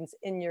types of students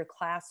in your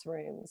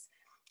classrooms.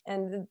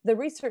 And the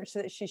research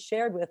that she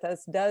shared with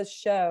us does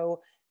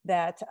show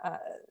that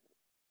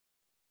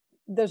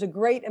there's a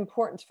great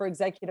importance for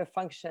executive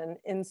function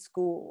in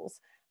schools.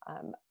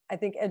 I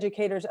think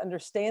educators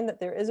understand that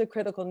there is a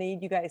critical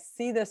need. You guys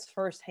see this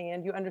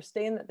firsthand. You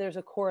understand that there's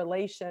a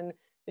correlation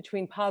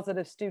between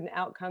positive student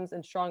outcomes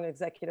and strong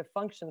executive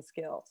function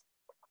skills.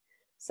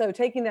 So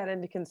taking that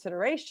into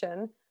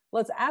consideration,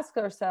 let's ask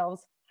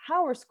ourselves,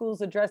 how are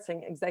schools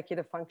addressing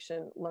executive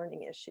function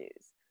learning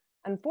issues?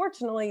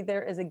 Unfortunately,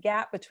 there is a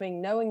gap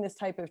between knowing this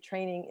type of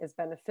training is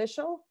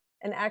beneficial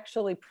and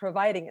actually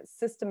providing it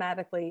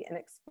systematically and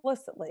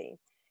explicitly.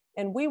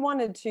 And we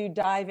wanted to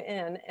dive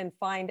in and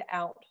find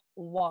out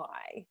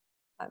why.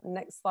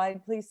 Next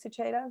slide, please,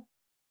 Sucheta.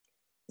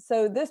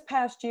 So this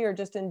past year,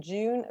 just in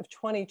June of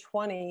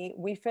 2020,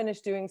 we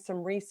finished doing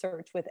some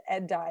research with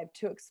EdDive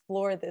to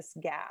explore this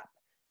gap.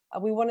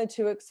 We wanted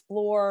to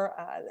explore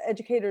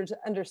educators'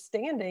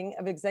 understanding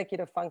of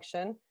executive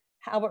function,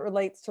 how it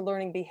relates to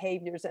learning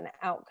behaviors and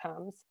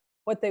outcomes,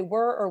 what they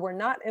were or were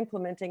not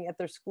implementing at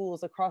their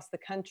schools across the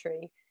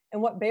country,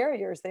 and what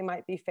barriers they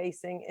might be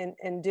facing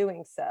in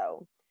doing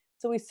so.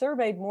 So we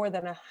surveyed more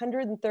than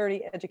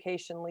 130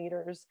 education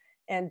leaders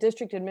and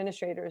district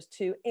administrators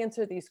to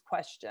answer these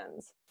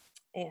questions.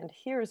 And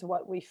here's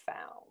what we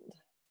found.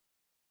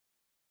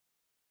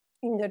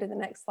 You can go to the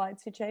next slide,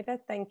 Sucheta.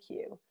 Thank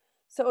you.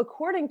 So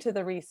according to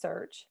the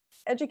research,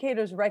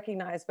 educators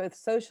recognize both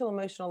social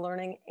emotional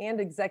learning and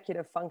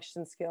executive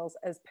function skills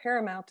as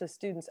paramount to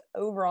students'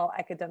 overall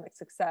academic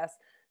success,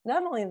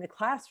 not only in the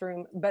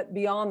classroom, but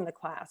beyond the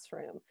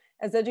classroom.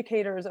 As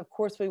educators, of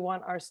course, we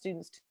want our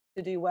students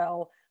to do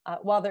well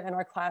while they're in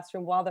our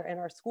classroom, while they're in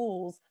our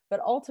schools,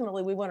 but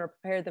ultimately we want to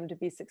prepare them to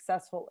be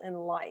successful in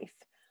life.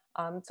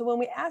 So when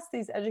we ask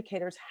these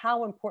educators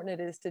how important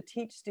it is to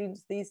teach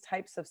students these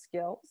types of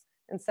skills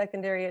in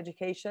secondary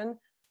education,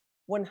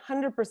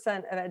 100%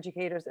 of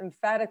educators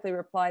emphatically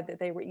replied that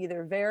they were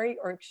either very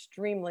or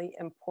extremely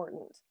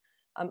important.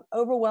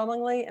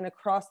 Overwhelmingly and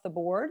across the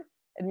board,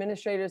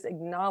 administrators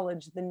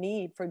acknowledge the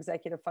need for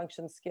executive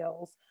function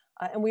skills.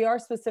 And we are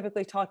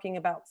specifically talking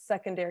about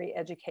secondary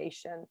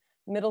education,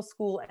 middle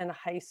school and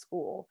high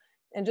school.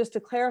 And just to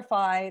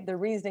clarify the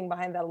reasoning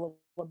behind that a little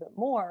bit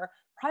more,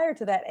 prior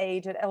to that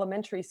age at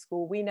elementary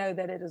school, we know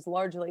that it is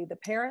largely the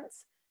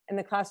parents and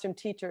the classroom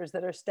teachers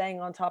that are staying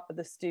on top of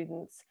the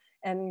students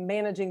and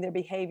managing their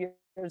behaviors,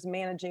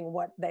 managing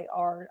what they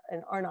are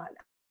and are not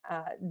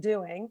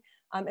doing.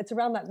 It's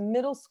around that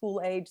middle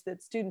school age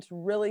that students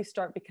really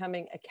start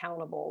becoming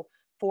accountable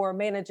for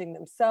managing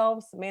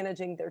themselves,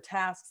 managing their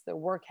tasks, their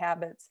work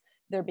habits,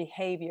 their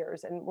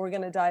behaviors. And we're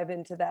going to dive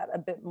into that a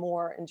bit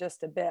more in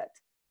just a bit.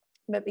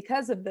 But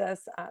because of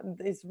this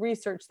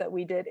research that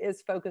we did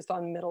is focused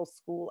on middle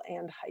school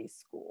and high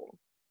school.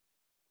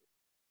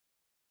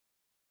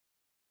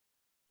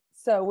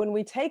 So when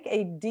we take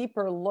a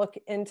deeper look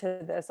into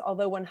this,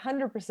 although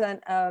 100%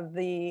 of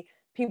the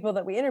people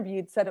that we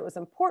interviewed said it was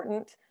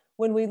important,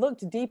 when we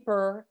looked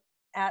deeper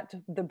at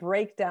the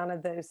breakdown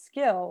of those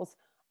skills,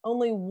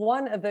 only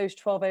one of those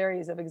 12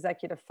 areas of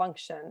executive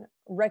function,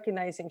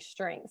 recognizing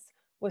strengths,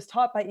 was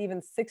taught by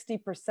even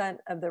 60%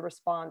 of the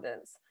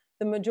respondents.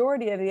 The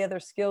majority of the other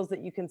skills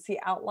that you can see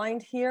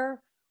outlined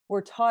here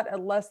were taught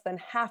at less than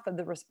half of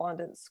the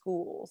respondent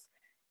schools.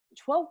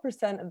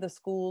 12% of the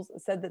schools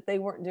said that they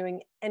weren't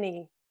doing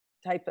any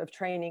type of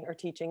training or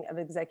teaching of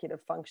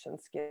executive function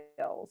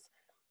skills.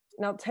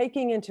 Now,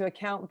 taking into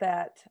account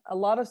that a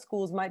lot of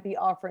schools might be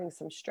offering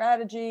some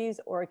strategies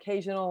or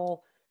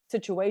occasional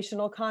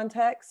situational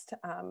context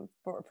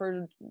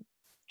for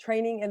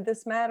training in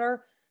this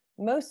matter,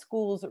 most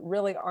schools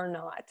really are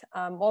not.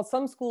 While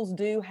some schools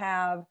do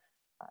have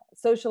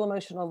social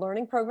emotional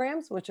learning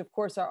programs, which of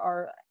course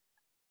are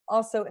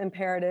also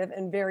imperative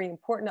and very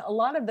important. A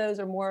lot of those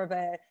are more of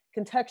a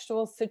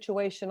contextual,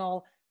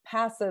 situational,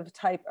 passive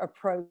type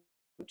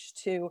approach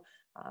to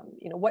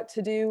what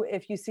to do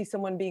if you see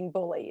someone being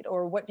bullied,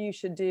 or what you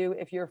should do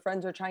if your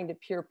friends are trying to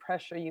peer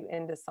pressure you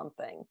into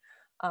something.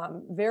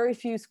 Very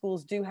few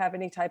schools do have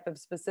any type of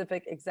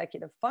specific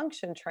executive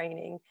function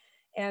training.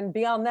 And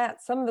beyond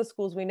that, some of the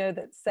schools we know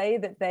that say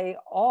that they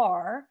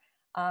are,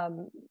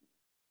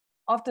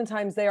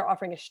 oftentimes they are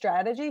offering a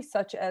strategy,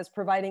 such as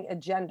providing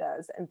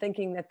agendas and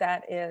thinking that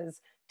that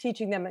is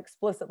teaching them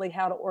explicitly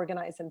how to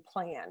organize and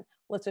plan.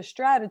 Well, it's a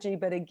strategy,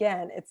 but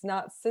again, it's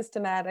not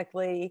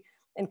systematically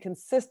and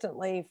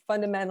consistently,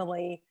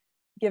 fundamentally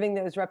giving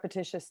those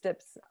repetitious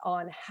steps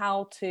on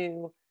how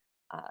to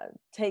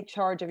take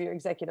charge of your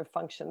executive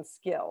function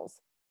skills.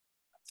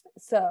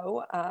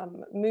 So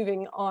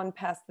moving on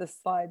past this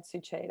slide,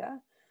 Sucheta.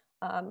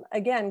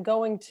 Again,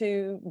 going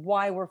to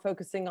why we're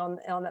focusing on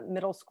that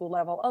middle school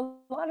level,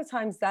 a lot of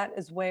times that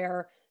is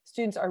where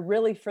students are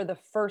really for the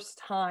first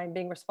time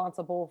being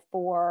responsible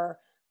for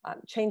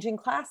changing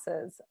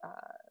classes,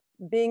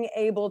 being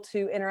able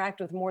to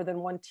interact with more than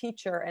one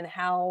teacher, and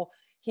how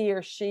he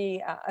or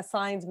she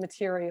assigns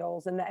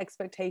materials and the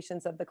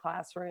expectations of the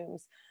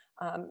classrooms.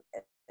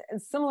 And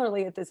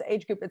similarly, at this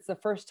age group, it's the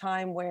first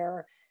time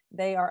where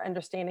they are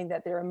understanding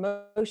that their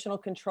emotional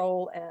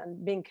control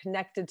and being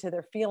connected to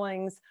their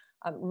feelings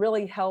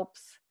really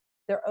helps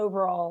their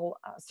overall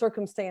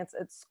circumstance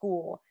at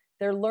school.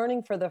 They're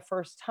learning for the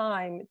first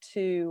time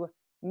to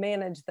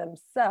manage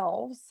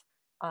themselves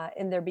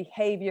in their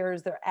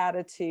behaviors, their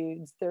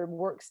attitudes, their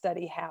work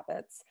study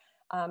habits.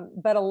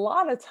 But a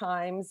lot of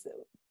times,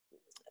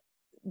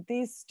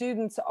 these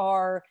students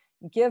are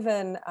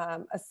given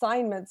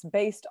assignments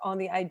based on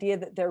the idea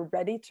that they're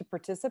ready to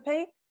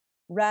participate,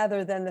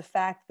 rather than the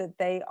fact that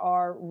they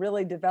are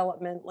really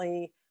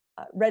developmentally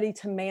ready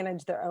to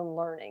manage their own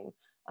learning.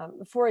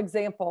 For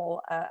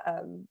example,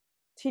 a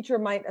teacher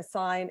might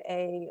assign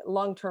a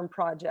long-term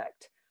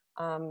project,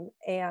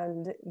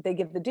 and they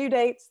give the due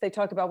dates, they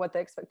talk about what the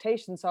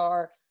expectations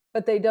are,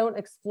 but they don't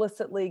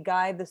explicitly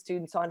guide the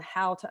students on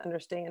how to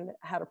understand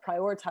how to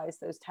prioritize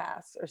those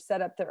tasks or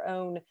set up their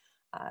own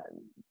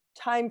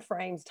time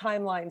frames,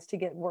 timelines to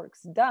get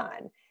works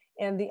done.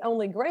 And the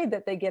only grade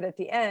that they get at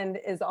the end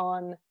is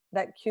on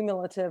that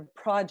cumulative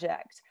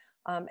project.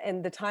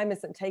 And the time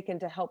isn't taken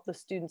to help the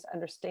students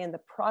understand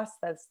the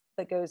process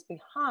that goes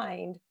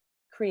behind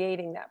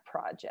creating that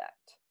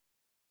project.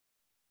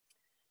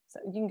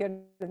 So you can go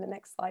to the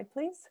next slide,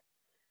 please.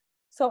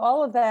 So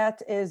all of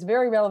that is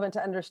very relevant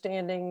to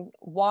understanding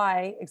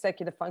why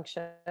executive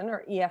function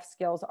or EF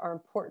skills are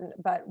important,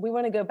 but we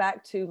want to go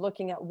back to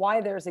looking at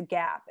why there's a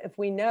gap. If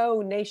we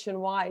know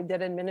nationwide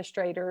that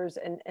administrators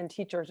and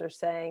teachers are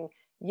saying,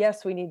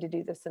 yes, we need to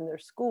do this in their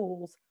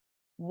schools,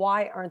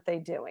 why aren't they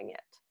doing it?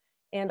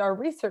 And our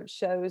research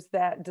shows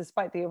that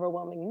despite the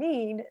overwhelming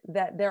need,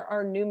 that there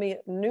are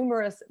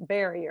numerous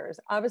barriers.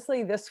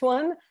 Obviously this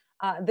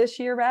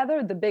year,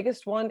 the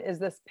biggest one is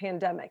this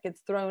pandemic.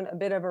 It's thrown a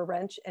bit of a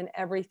wrench in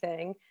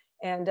everything.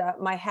 And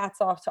my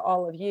hat's off to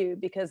all of you,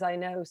 because I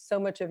know so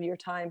much of your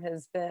time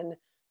has been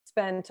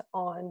spent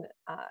on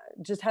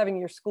just having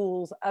your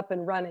schools up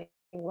and running,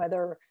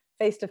 whether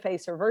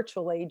face-to-face or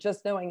virtually,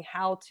 just knowing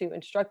how to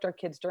instruct our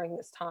kids during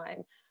this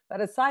time. But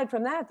aside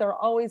from that, there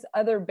are always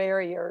other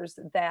barriers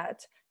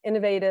that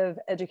innovative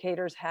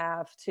educators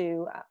have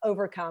to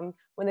overcome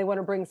when they want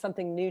to bring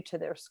something new to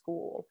their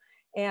school.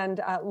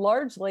 And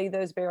largely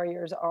those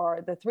barriers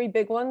are, the three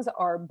big ones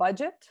are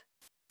budget,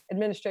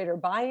 administrator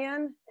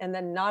buy-in, and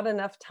then not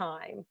enough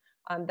time.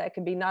 That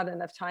could be not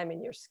enough time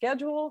in your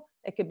schedule.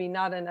 It could be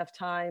not enough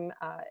time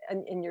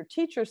in your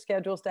teacher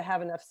schedules to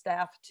have enough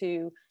staff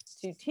to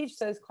teach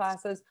those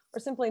classes, or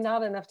simply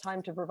not enough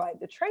time to provide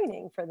the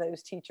training for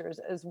those teachers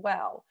as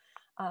well.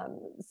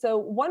 So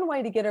one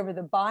way to get over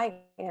the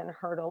buy-in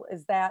hurdle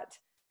is that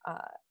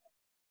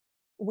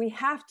we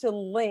have to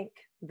link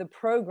the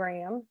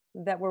program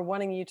that we're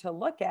wanting you to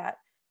look at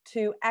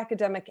to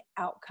academic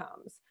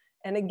outcomes.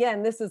 And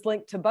again, this is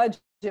linked to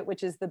budget,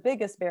 which is the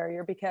biggest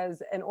barrier,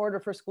 because in order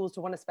for schools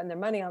to want to spend their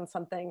money on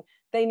something,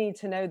 they need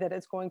to know that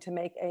it's going to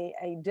make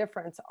a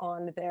difference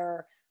on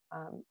their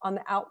on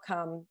the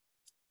outcome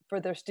for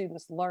their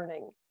students'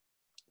 learning.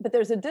 But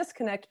there's a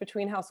disconnect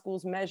between how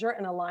schools measure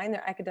and align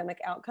their academic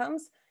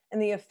outcomes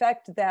and the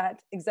effect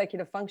that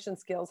executive function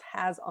skills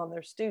has on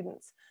their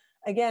students.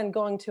 Again,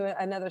 going to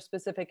another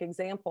specific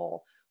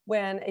example,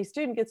 when a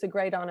student gets a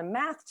grade on a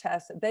math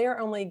test, they are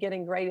only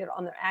getting graded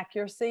on their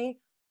accuracy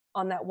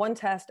on that one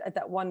test at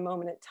that one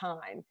moment in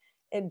time.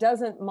 It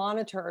doesn't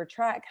monitor or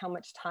track how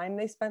much time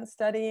they spent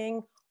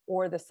studying,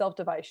 or the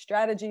self-devised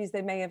strategies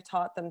they may have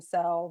taught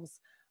themselves,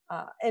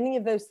 any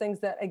of those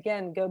things that,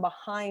 again, go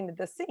behind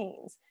the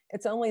scenes.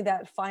 It's only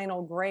that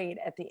final grade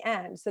at the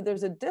end. So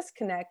there's a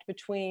disconnect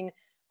between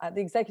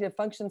the executive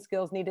function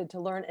skills needed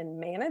to learn and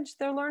manage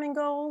their learning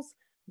goals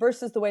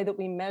versus the way that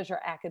we measure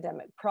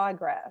academic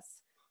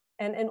progress.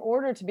 And in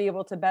order to be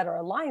able to better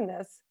align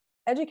this,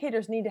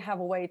 educators need to have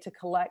a way to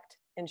collect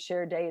and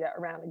share data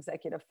around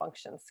executive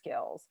function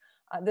skills.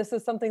 This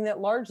is something that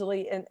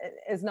largely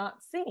is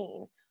not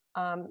seen.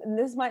 And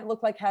this might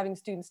look like having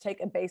students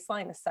take a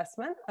baseline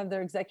assessment of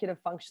their executive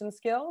function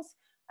skills.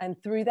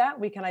 And through that,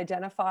 we can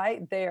identify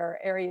their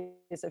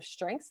areas of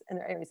strengths and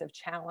their areas of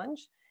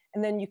challenge.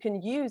 And then you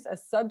can use a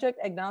subject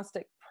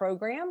agnostic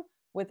program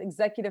with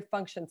executive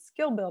function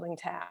skill building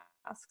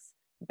tasks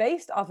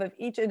based off of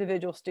each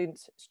individual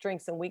student's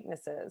strengths and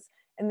weaknesses.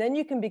 And then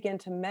you can begin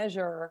to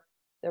measure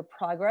their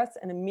progress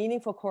and a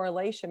meaningful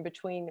correlation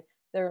between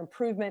their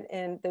improvement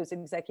in those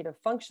executive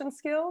function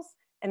skills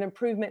and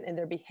improvement in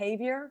their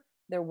behavior,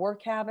 their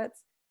work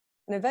habits,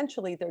 and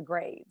eventually their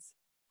grades.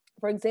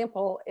 For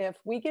example, if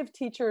we give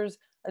teachers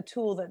a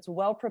tool that's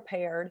well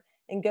prepared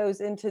and goes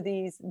into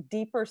these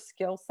deeper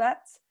skill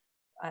sets,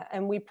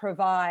 and we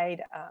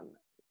provide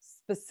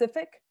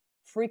specific,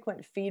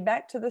 frequent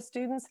feedback to the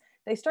students,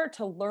 they start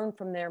to learn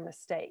from their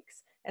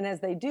mistakes. And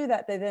as they do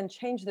that, they then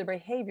change their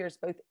behaviors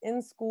both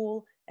in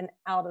school and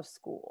out of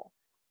school.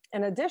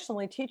 And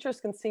additionally, teachers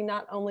can see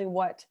not only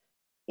what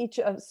each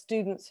of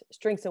students'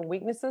 strengths and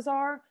weaknesses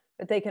are,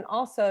 but they can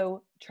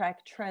also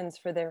track trends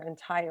for their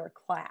entire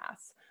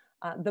class.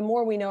 The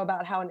more we know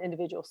about how an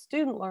individual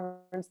student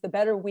learns, the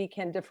better we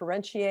can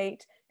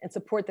differentiate and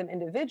support them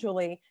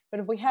individually. But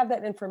if we have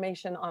that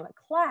information on a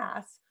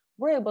class,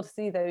 we're able to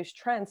see those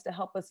trends to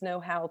help us know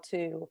how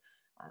to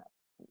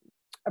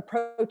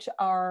approach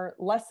our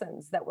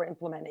lessons that we're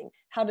implementing,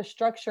 how to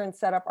structure and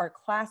set up our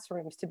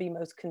classrooms to be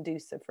most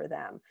conducive for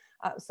them.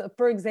 So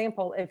for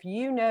example, if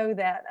you know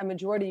that a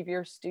majority of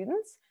your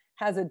students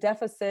has a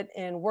deficit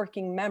in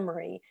working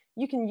memory,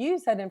 you can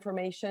use that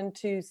information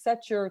to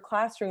set your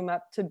classroom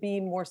up to be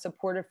more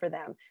supportive for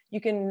them.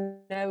 You can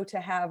know to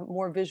have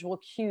more visual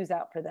cues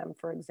out for them,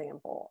 for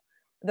example.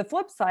 The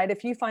flip side,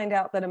 if you find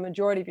out that a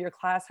majority of your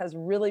class has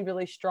really,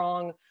 really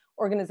strong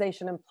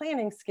organization and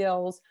planning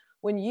skills,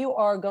 when you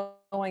are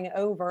going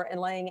over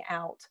and laying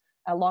out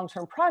a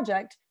long-term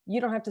project, you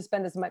don't have to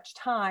spend as much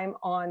time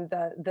on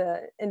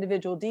the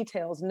individual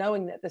details,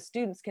 knowing that the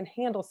students can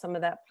handle some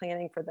of that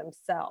planning for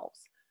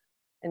themselves.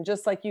 And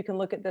just like you can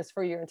look at this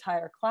for your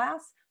entire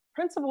class,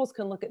 principals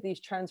can look at these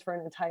trends for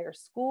an entire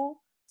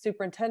school,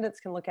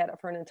 superintendents can look at it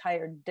for an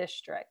entire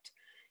district.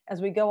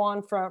 As we go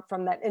on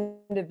from that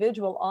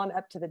individual on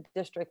up to the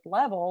district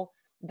level,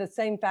 the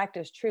same fact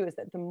is true, is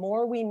that the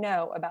more we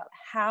know about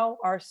how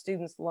our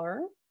students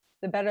learn,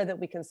 the better that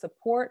we can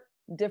support,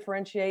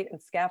 differentiate,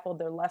 and scaffold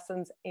their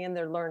lessons and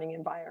their learning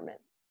environment.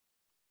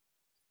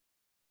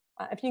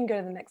 If you can go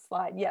to the next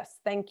slide. Yes,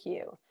 thank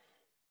you.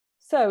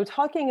 So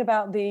talking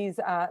about these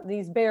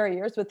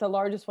barriers, with the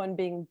largest one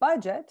being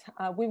budget,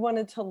 we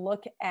wanted to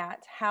look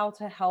at how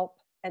to help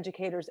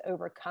educators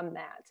overcome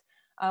that.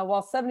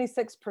 While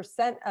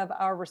 76% of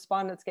our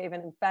respondents gave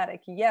an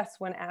emphatic yes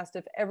when asked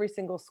if every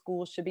single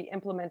school should be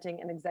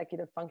implementing an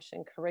executive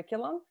function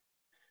curriculum,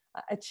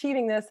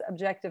 achieving this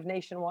objective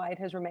nationwide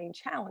has remained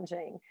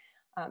challenging.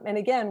 And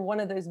again, one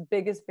of those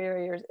biggest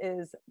barriers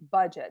is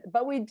budget.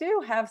 But we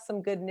do have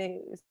some good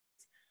news.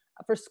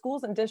 For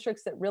schools and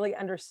districts that really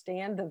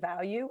understand the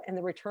value and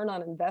the return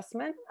on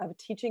investment of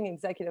teaching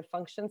executive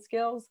function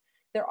skills,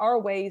 there are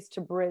ways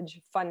to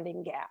bridge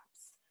funding gaps.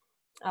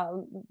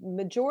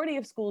 Majority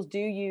of schools do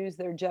use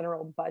their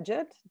general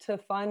budget to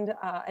fund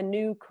a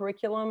new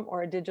curriculum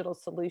or a digital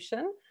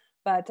solution,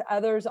 but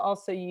others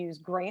also use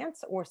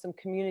grants or some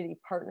community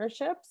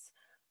partnerships.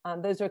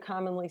 Those are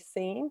commonly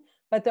seen,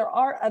 but there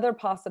are other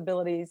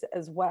possibilities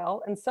as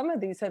well. And some of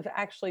these have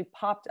actually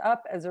popped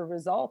up as a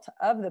result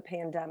of the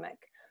pandemic.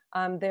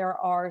 There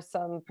are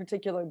some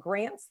particular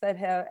grants that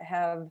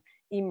have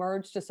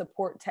emerged to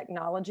support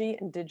technology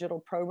and digital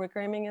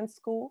programming in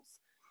schools.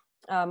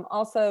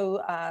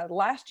 Also,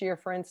 last year,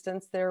 for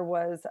instance, there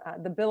was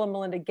the Bill and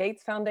Melinda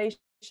Gates Foundation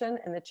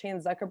and the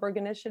Chan Zuckerberg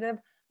Initiative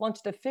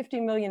launched a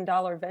 $50 million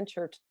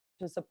venture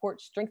to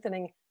support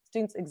strengthening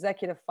students'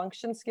 executive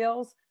function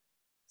skills,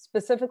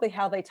 specifically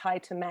how they tie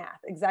to math,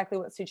 exactly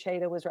what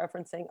Sucheta was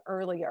referencing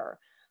earlier.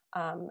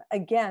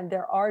 Again,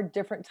 there are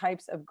different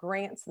types of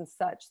grants and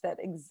such that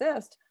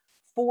exist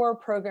for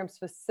programs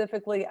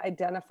specifically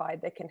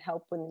identified that can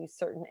help in these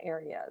certain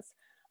areas.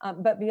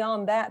 But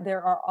beyond that,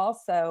 there are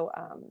also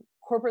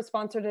corporate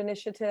sponsored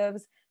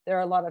initiatives. There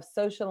are a lot of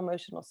social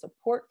emotional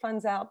support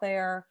funds out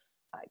there.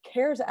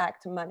 CARES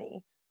Act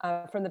money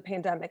from the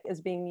pandemic is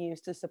being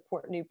used to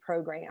support new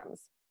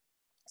programs.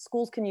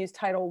 Schools can use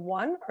Title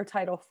I or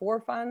Title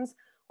IV funds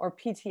or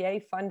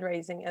PTA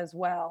fundraising as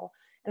well.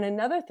 And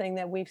another thing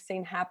that we've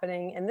seen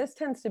happening, and this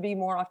tends to be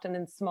more often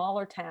in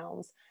smaller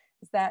towns,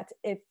 is that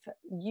if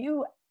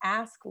you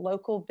ask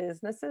local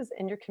businesses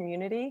in your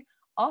community,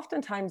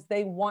 oftentimes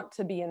they want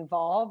to be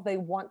involved, they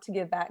want to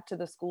give back to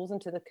the schools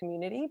and to the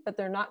community, but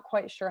they're not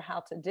quite sure how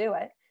to do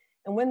it.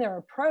 And when they're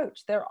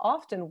approached, they're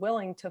often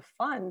willing to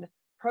fund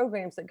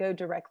programs that go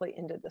directly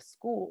into the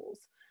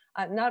schools.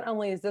 Not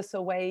only is this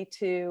a way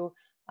to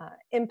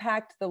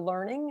impact the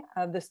learning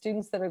of the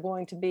students that are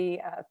going to be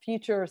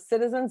future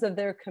citizens of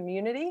their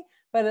community,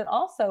 but it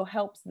also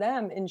helps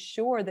them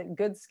ensure that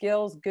good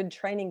skills, good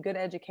training, good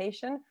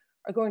education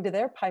are going to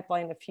their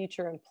pipeline of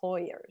future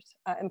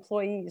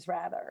employees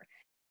rather.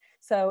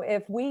 So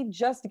if we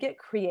just get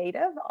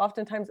creative,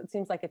 oftentimes it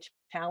seems like a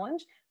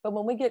challenge, but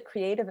when we get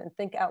creative and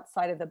think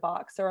outside of the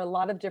box, there are a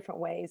lot of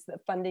different ways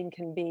that funding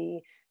can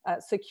be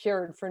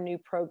secured for new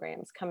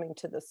programs coming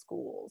to the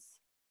schools.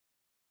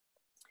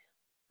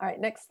 All right,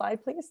 next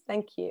slide, please.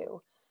 Thank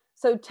you.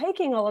 So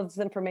taking all of this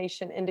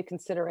information into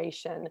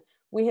consideration,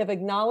 we have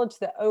acknowledged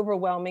the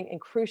overwhelming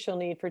and crucial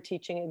need for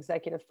teaching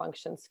executive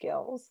function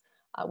skills.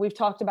 We've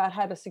talked about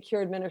how to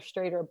secure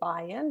administrator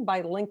buy-in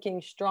by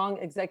linking strong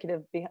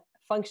executive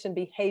function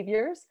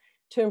behaviors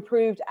to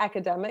improved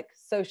academic,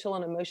 social,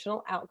 and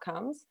emotional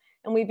outcomes.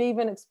 And we've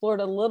even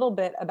explored a little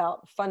bit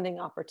about funding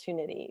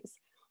opportunities.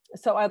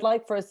 So I'd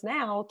like for us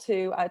now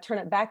to turn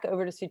it back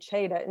over to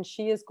Sucheta, and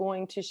she is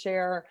going to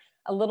share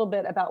a little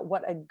bit about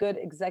what a good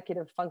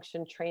executive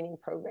function training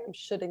program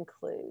should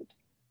include.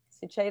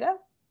 Sucheta?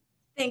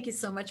 Thank you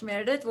so much,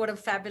 Meredith. What a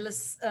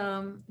fabulous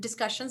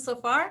discussion so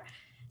far.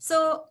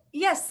 So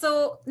yes,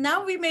 so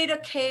now we made a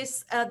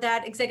case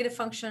that executive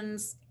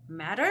functions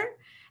matter.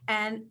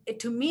 And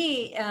to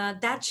me,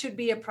 that should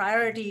be a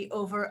priority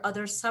over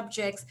other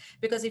subjects,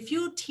 because if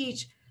you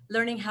teach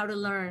learning how to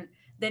learn,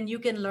 then you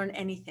can learn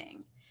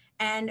anything.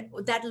 And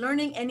that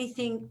learning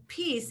anything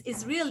piece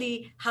is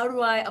really, how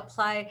do I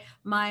apply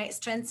my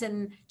strengths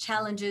and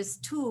challenges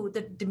to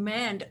the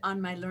demand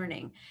on my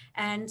learning?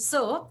 And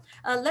so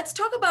let's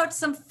talk about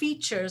some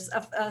features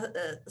of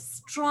a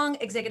strong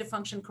executive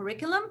function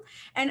curriculum.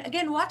 And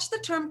again, watch the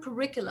term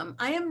curriculum.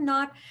 I am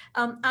not,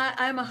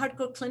 I'm a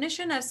hardcore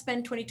clinician. I've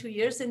spent 22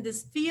 years in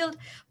this field,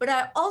 but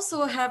I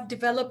also have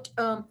developed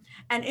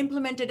and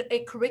implemented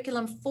a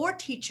curriculum for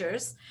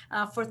teachers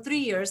for 3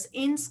 years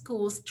in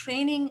schools,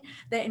 training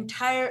the entire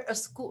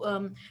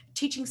school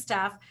teaching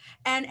staff.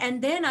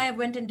 And then I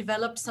went and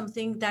developed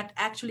something that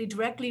actually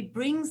directly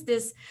brings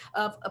this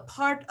a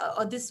part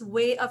or this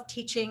way of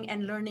teaching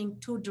and learning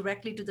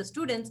directly to the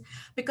students,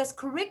 because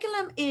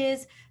curriculum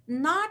is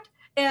not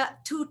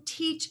to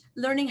teach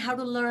learning how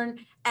to learn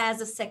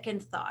as a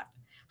second thought.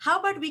 How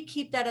about we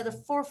keep that at the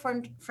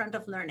forefront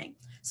of learning?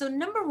 So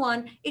number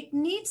one, it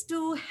needs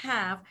to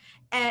have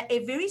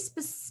a very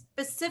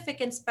specific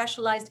and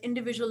specialized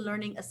individual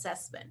learning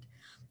assessment.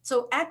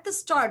 So at the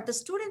start, the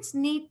students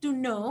need to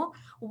know,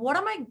 what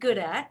am I good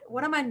at?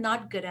 What am I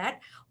not good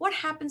at? What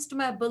happens to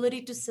my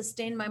ability to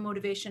sustain my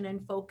motivation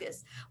and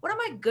focus? What am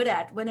I good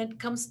at when it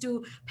comes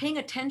to paying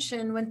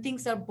attention when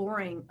things are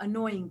boring,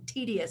 annoying,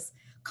 tedious,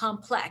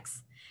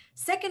 complex?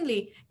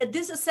 Secondly,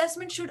 this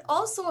assessment should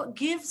also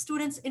give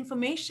students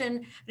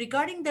information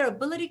regarding their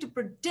ability to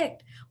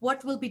predict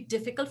what will be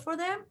difficult for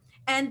them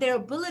and their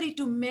ability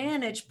to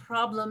manage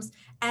problems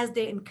as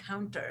they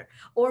encounter,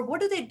 or what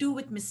do they do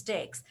with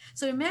mistakes.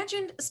 So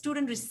imagine a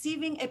student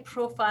receiving a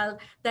profile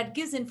that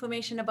gives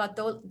information about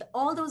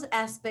all those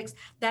aspects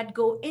that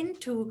go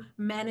into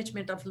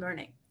management of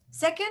learning.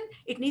 Second,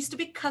 it needs to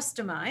be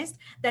customized.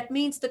 That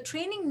means the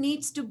training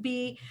needs to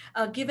be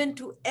given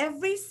to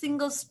every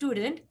single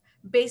student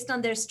based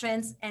on their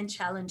strengths and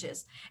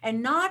challenges,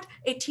 and not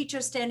a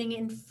teacher standing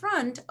in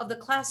front of the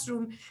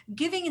classroom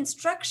giving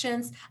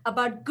instructions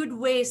about good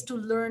ways to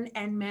learn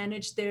and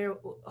manage their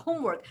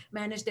homework,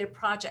 manage their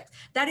projects.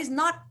 That is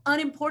not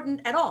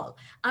unimportant at all.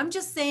 I'm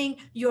just saying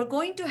you're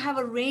going to have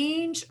a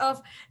range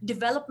of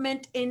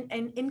development in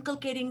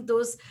inculcating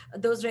those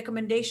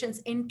recommendations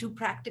into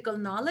practical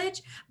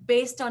knowledge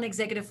based on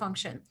executive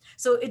function.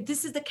 So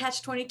this is the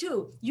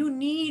catch-22. You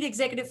need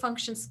executive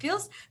function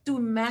skills to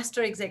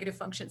master executive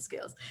function skills.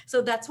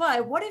 So that's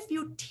why, what if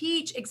you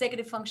teach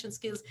executive function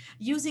skills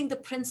using the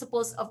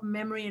principles of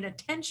memory and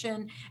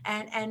attention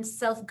and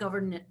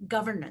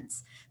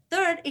self-governance?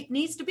 Third, it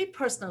needs to be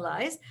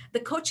personalized.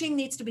 The coaching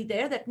needs to be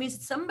there. That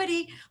means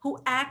somebody who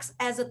acts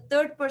as a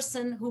third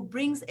person who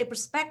brings a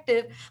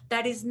perspective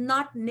that is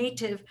not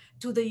native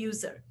to the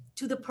user,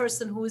 to the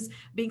person who is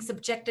being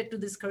subjected to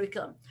this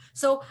curriculum.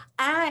 So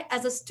I,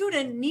 as a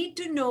student, need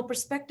to know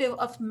perspective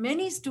of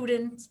many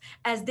students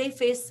as they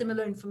face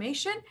similar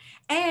information.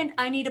 And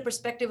I need a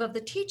perspective of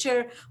the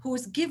teacher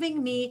who's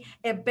giving me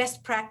a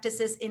best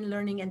practices in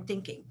learning and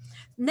thinking.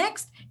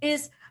 Next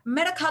is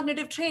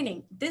metacognitive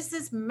training. This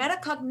is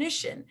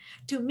metacognition,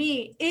 to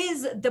me,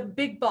 is the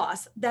big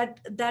boss that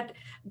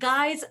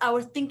guides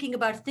our thinking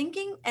about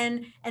thinking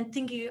and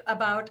thinking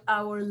about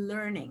our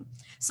learning.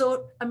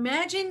 So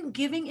imagine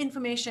giving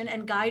information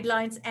and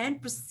guidelines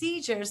and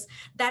procedures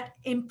that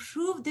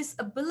improve this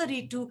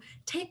ability to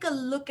take a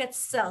look at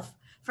self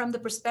from the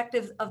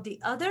perspective of the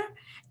other,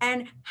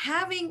 and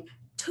having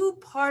two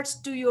parts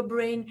to your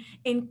brain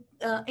in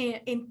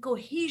in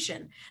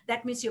cohesion.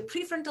 That means your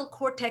prefrontal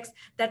cortex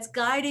that's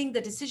guiding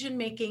the decision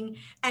making,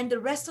 and the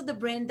rest of the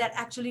brain that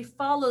actually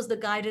follows the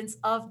guidance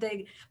of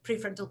the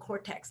prefrontal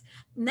cortex.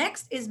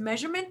 Next is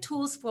measurement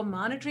tools for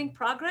monitoring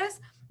progress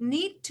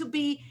need to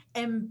be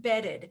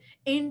embedded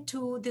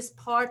into this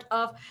part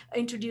of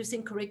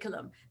introducing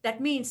curriculum. That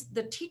means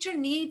the teacher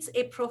needs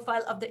a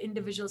profile of the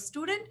individual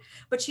student,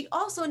 but she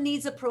also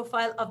needs a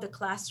profile of the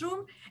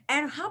classroom.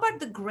 And how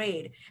about the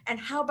grade? And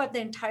how about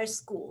the entire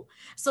school?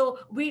 So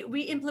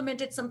we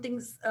implemented some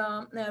things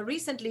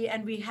recently,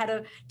 and we had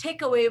a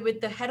takeaway with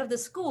the head of the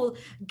school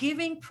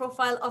giving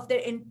profile of their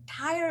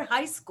entire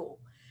high school.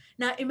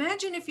 Now,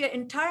 imagine if your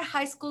entire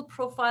high school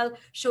profile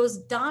shows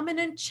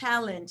dominant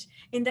challenge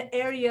in the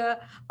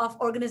area of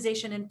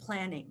organization and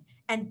planning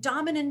and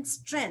dominant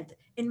strength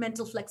in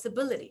mental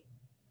flexibility.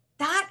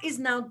 That is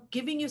now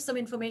giving you some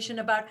information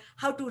about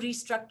how to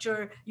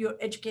restructure your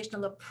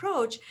educational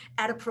approach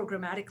at a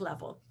programmatic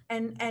level.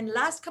 And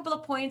last couple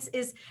of points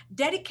is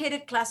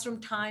dedicated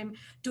classroom time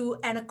to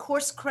and a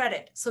course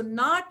credit. So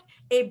not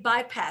a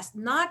bypass,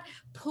 not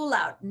pull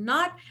out,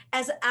 not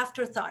as an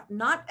afterthought,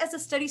 not as a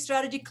study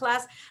strategy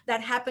class that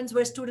happens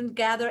where students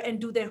gather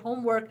and do their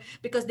homework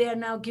because they are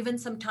now given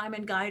some time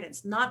and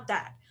guidance. Not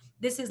that.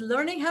 This is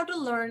learning how to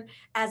learn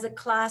as a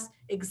class,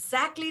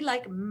 exactly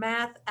like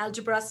math,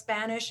 algebra,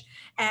 Spanish,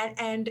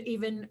 and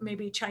even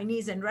maybe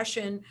Chinese and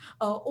Russian,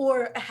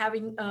 or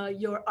having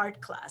your art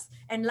class.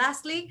 And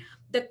lastly,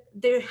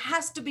 there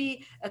has to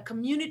be a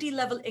community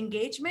level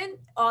engagement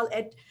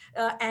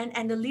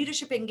and the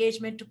leadership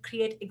engagement to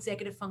create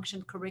executive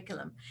function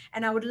curriculum.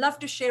 And I would love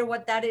to share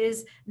what that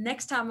is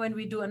next time when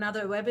we do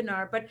another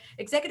webinar. But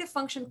executive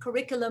function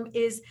curriculum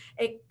is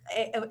a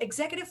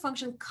executive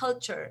function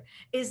culture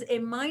is a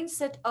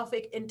mindset of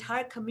an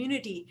entire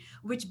community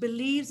which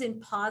believes in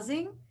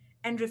pausing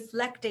and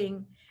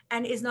reflecting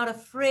and is not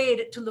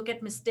afraid to look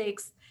at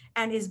mistakes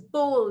and is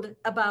bold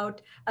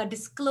about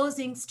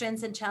disclosing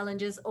strengths and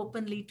challenges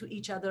openly to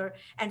each other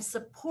and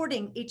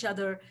supporting each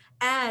other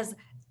as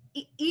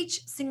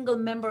each single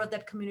member of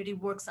that community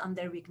works on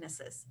their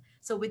weaknesses.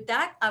 So with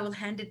that, I will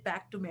hand it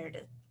back to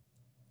Meredith.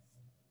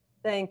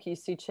 Thank you,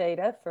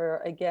 Sucheta,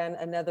 for, again,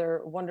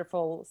 another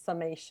wonderful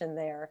summation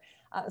there.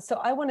 So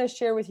I want to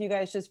share with you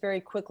guys just very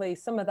quickly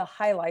some of the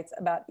highlights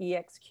about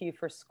ExQ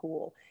for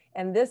School.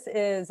 And this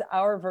is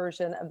our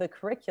version of the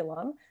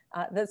curriculum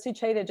that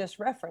Sucheta just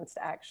referenced,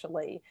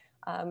 actually.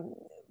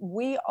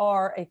 We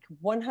are a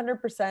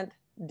 100%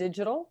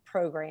 digital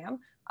program.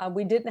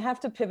 We didn't have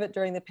to pivot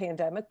during the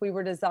pandemic. We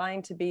were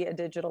designed to be a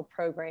digital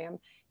program.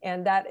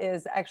 And that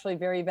is actually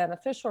very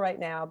beneficial right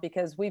now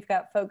because we've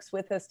got folks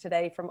with us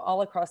today from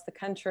all across the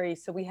country.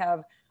 So we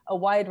have a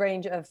wide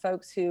range of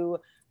folks who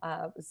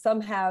some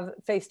have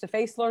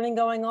face-to-face learning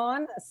going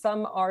on.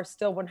 Some are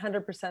still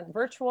 100%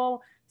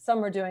 virtual.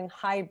 Some are doing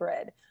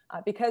hybrid.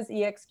 Because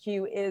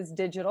ExQ is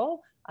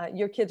digital,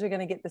 your kids are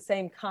going to get the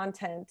same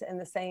content and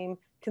the same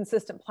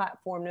consistent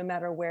platform no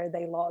matter where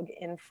they log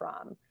in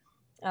from.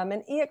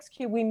 In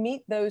ExQ, we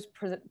meet those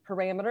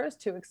parameters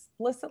to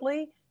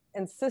explicitly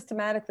and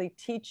systematically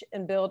teach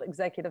and build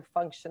executive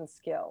function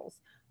skills.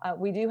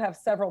 We do have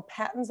several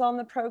patents on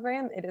the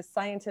program. It is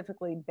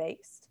scientifically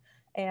based.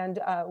 And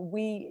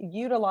we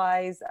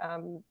utilize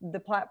the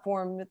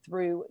platform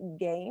through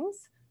games,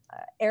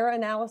 error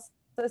analysis,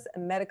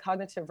 and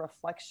metacognitive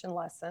reflection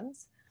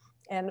lessons.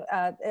 And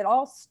it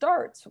all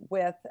starts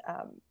with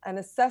an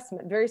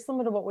assessment, very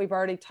similar to what we've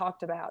already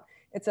talked about.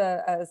 It's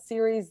a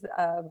series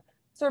of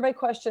survey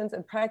questions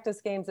and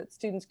practice games that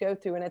students go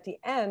through. And at the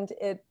end,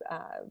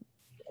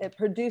 it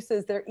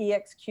produces their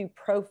ExQ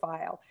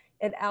profile.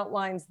 It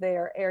outlines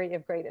their area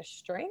of greatest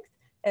strength.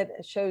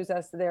 It shows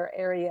us their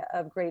area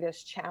of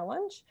greatest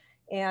challenge.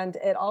 And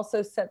it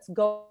also sets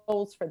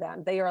goals for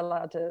them. They are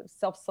allowed to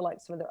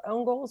self-select some of their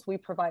own goals. We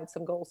provide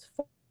some goals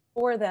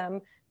for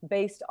them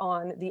based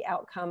on the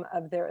outcome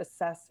of their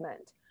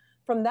assessment.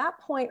 From that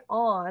point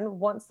on,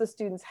 once the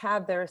students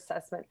have their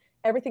assessment,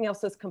 everything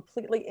else is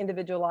completely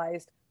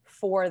individualized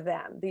for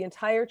them. The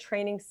entire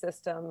training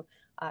system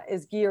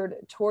is geared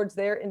towards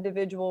their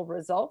individual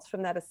results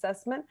from that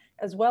assessment,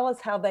 as well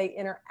as how they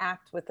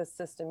interact with the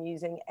system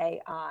using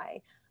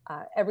AI.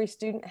 Every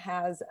student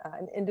has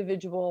an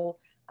individual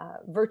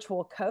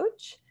virtual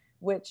coach,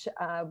 which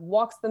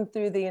walks them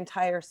through the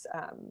entire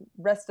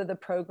rest of the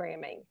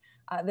programming.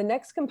 The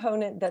next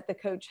component that the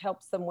coach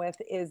helps them with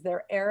is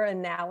their error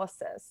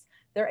analysis.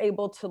 They're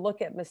able to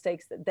look at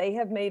mistakes that they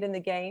have made in the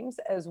games,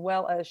 as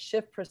well as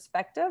shift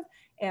perspective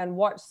and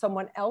watch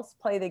someone else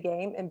play the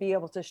game and be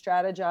able to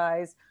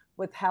strategize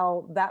with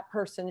how that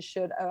person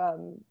should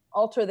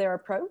alter their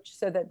approach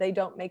so that they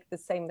don't make the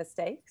same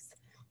mistakes.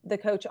 The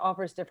coach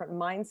offers different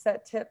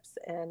mindset tips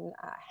and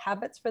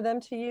habits for them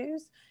to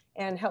use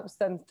and helps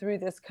them through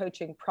this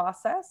coaching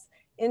process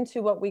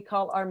into what we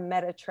call our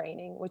meta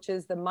training, which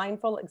is the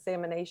mindful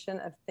examination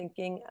of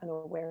thinking and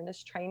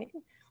awareness training.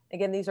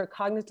 Again, these are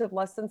cognitive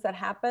lessons that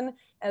happen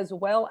as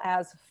well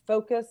as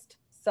focused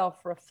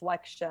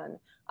self-reflection.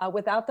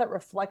 Without that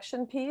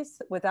reflection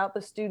piece, without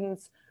the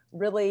students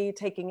really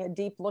taking a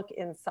deep look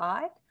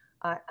inside,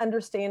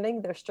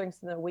 understanding their strengths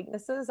and their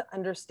weaknesses,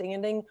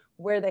 understanding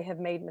where they have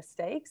made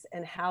mistakes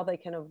and how they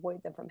can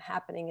avoid them from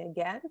happening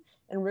again,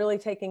 and really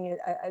taking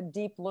a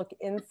deep look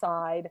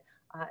inside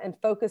and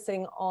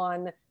focusing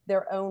on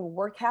their own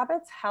work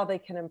habits, how they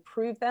can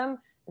improve them,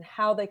 and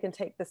how they can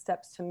take the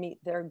steps to meet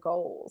their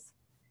goals.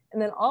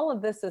 And then all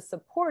of this is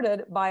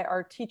supported by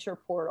our teacher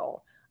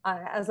portal.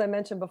 As I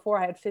mentioned before,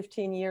 I had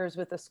 15 years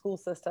with the school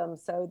system.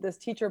 So this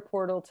teacher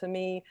portal to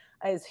me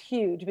is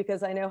huge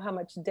because I know how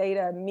much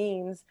data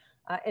means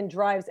and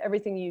drives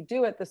everything you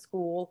do at the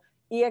school.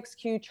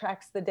 ExQ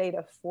tracks the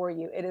data for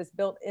you. It is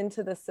built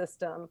into the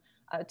system.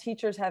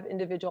 Teachers have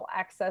individual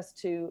access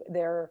to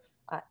their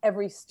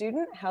every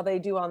student, how they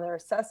do on their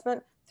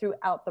assessment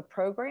throughout the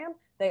program.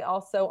 They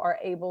also are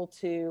able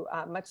to,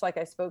 much like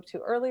I spoke to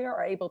earlier,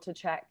 are able to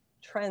check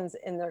trends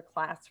in their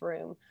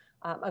classroom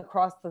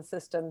across the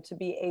system to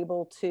be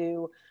able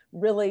to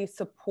really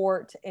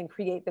support and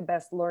create the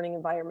best learning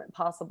environment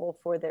possible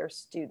for their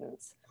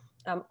students.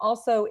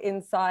 Also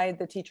inside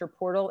the teacher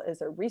portal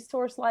is a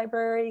resource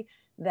library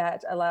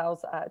that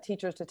allows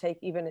teachers to take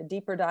even a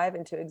deeper dive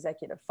into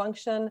executive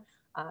function,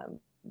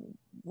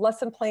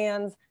 lesson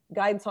plans,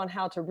 guidance on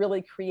how to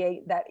really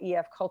create that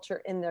EF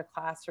culture in their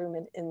classroom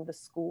and in the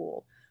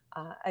school.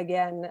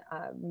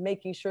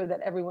 Making sure that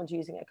everyone's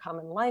using a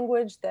common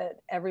language, that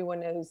everyone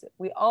knows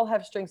we all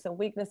have strengths and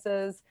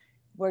weaknesses.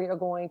 We're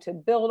going to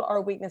build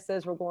our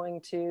weaknesses. We're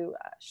going to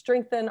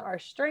strengthen our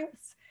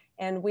strengths,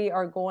 and we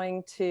are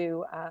going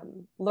to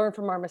learn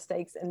from our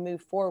mistakes and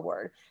move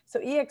forward. So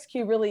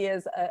ExQ really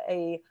is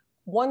a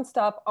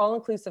one-stop,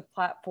 all-inclusive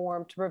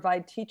platform to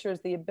provide teachers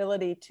the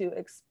ability to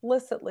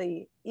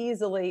explicitly,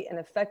 easily, and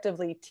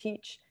effectively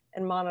teach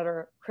and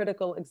monitor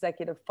critical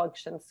executive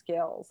function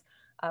skills.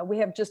 We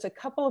have just a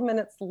couple of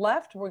minutes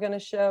left. We're going to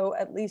show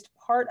at least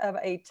part of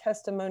a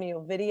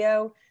testimonial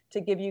video to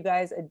give you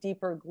guys a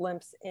deeper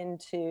glimpse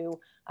into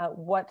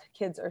what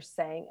kids are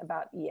saying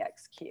about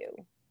ExQ.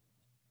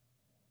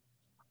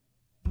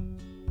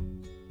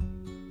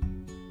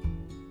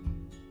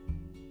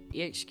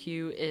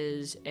 ExQ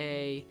is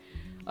a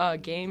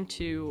game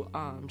to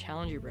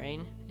challenge your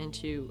brain and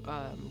to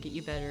get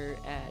you better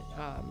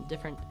at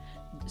different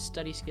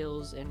study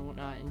skills and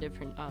whatnot, and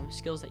different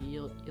skills that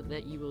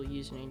you will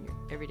use in your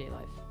everyday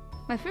life.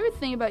 My favorite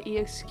thing about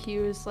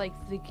ExQ is like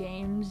the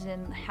games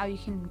and how you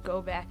can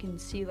go back and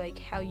see like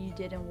how you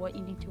did and what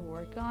you need to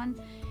work on,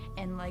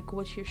 and like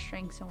what your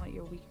strengths and what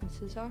your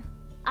weaknesses are.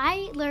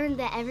 I learned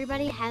that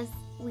everybody has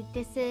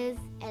weaknesses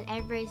and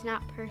everybody's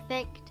not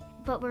perfect,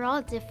 but we're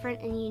all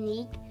different and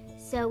unique.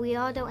 So we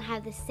all don't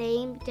have the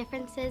same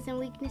differences and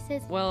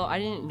weaknesses. Well, I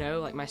didn't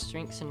know like my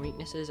strengths and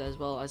weaknesses as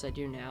well as I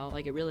do now.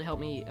 Like it really helped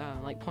me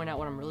like point out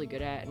what I'm really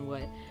good at and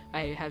what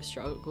I have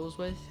struggles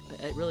with.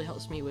 It really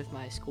helps me with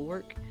my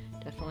schoolwork,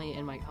 definitely,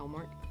 and my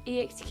homework.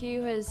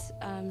 ExQ has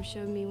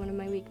shown me one of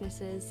my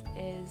weaknesses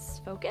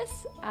is focus.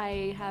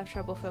 I have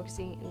trouble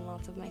focusing in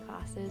lots of my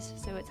classes,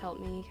 so it's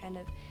helped me kind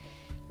of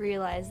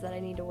realize that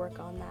I need to work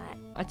on that.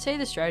 I'd say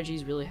the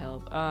strategies really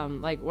help.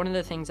 Like one of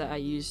the things that I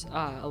use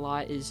a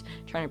lot is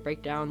trying to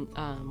break down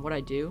what I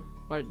do,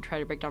 or try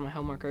to break down my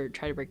homework, or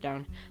try to break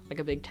down like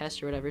a big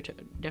test or whatever.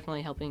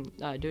 Definitely helping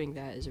doing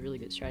that is a really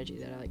good strategy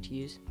that I like to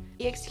use.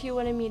 ExQ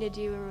wanted me to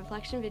do a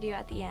reflection video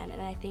at the end,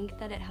 and I think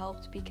that it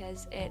helped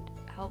because it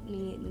helped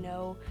me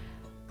know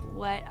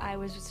what I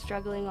was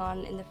struggling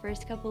on in the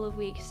first couple of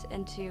weeks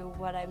into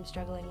what I'm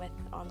struggling with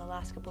on the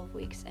last couple of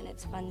weeks, and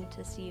it's fun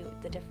to see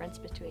the difference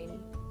between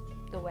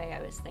the way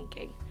I was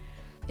thinking.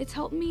 It's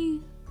helped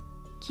me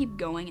keep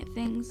going at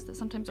things that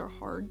sometimes are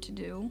hard to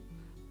do.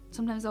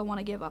 Sometimes I'll want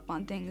to give up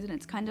on things, and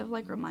it's kind of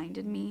like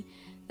reminded me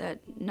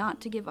that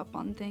not to give up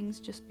on things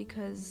just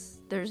because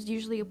there's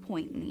usually a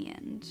point in the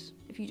end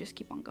if you just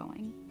keep on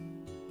going.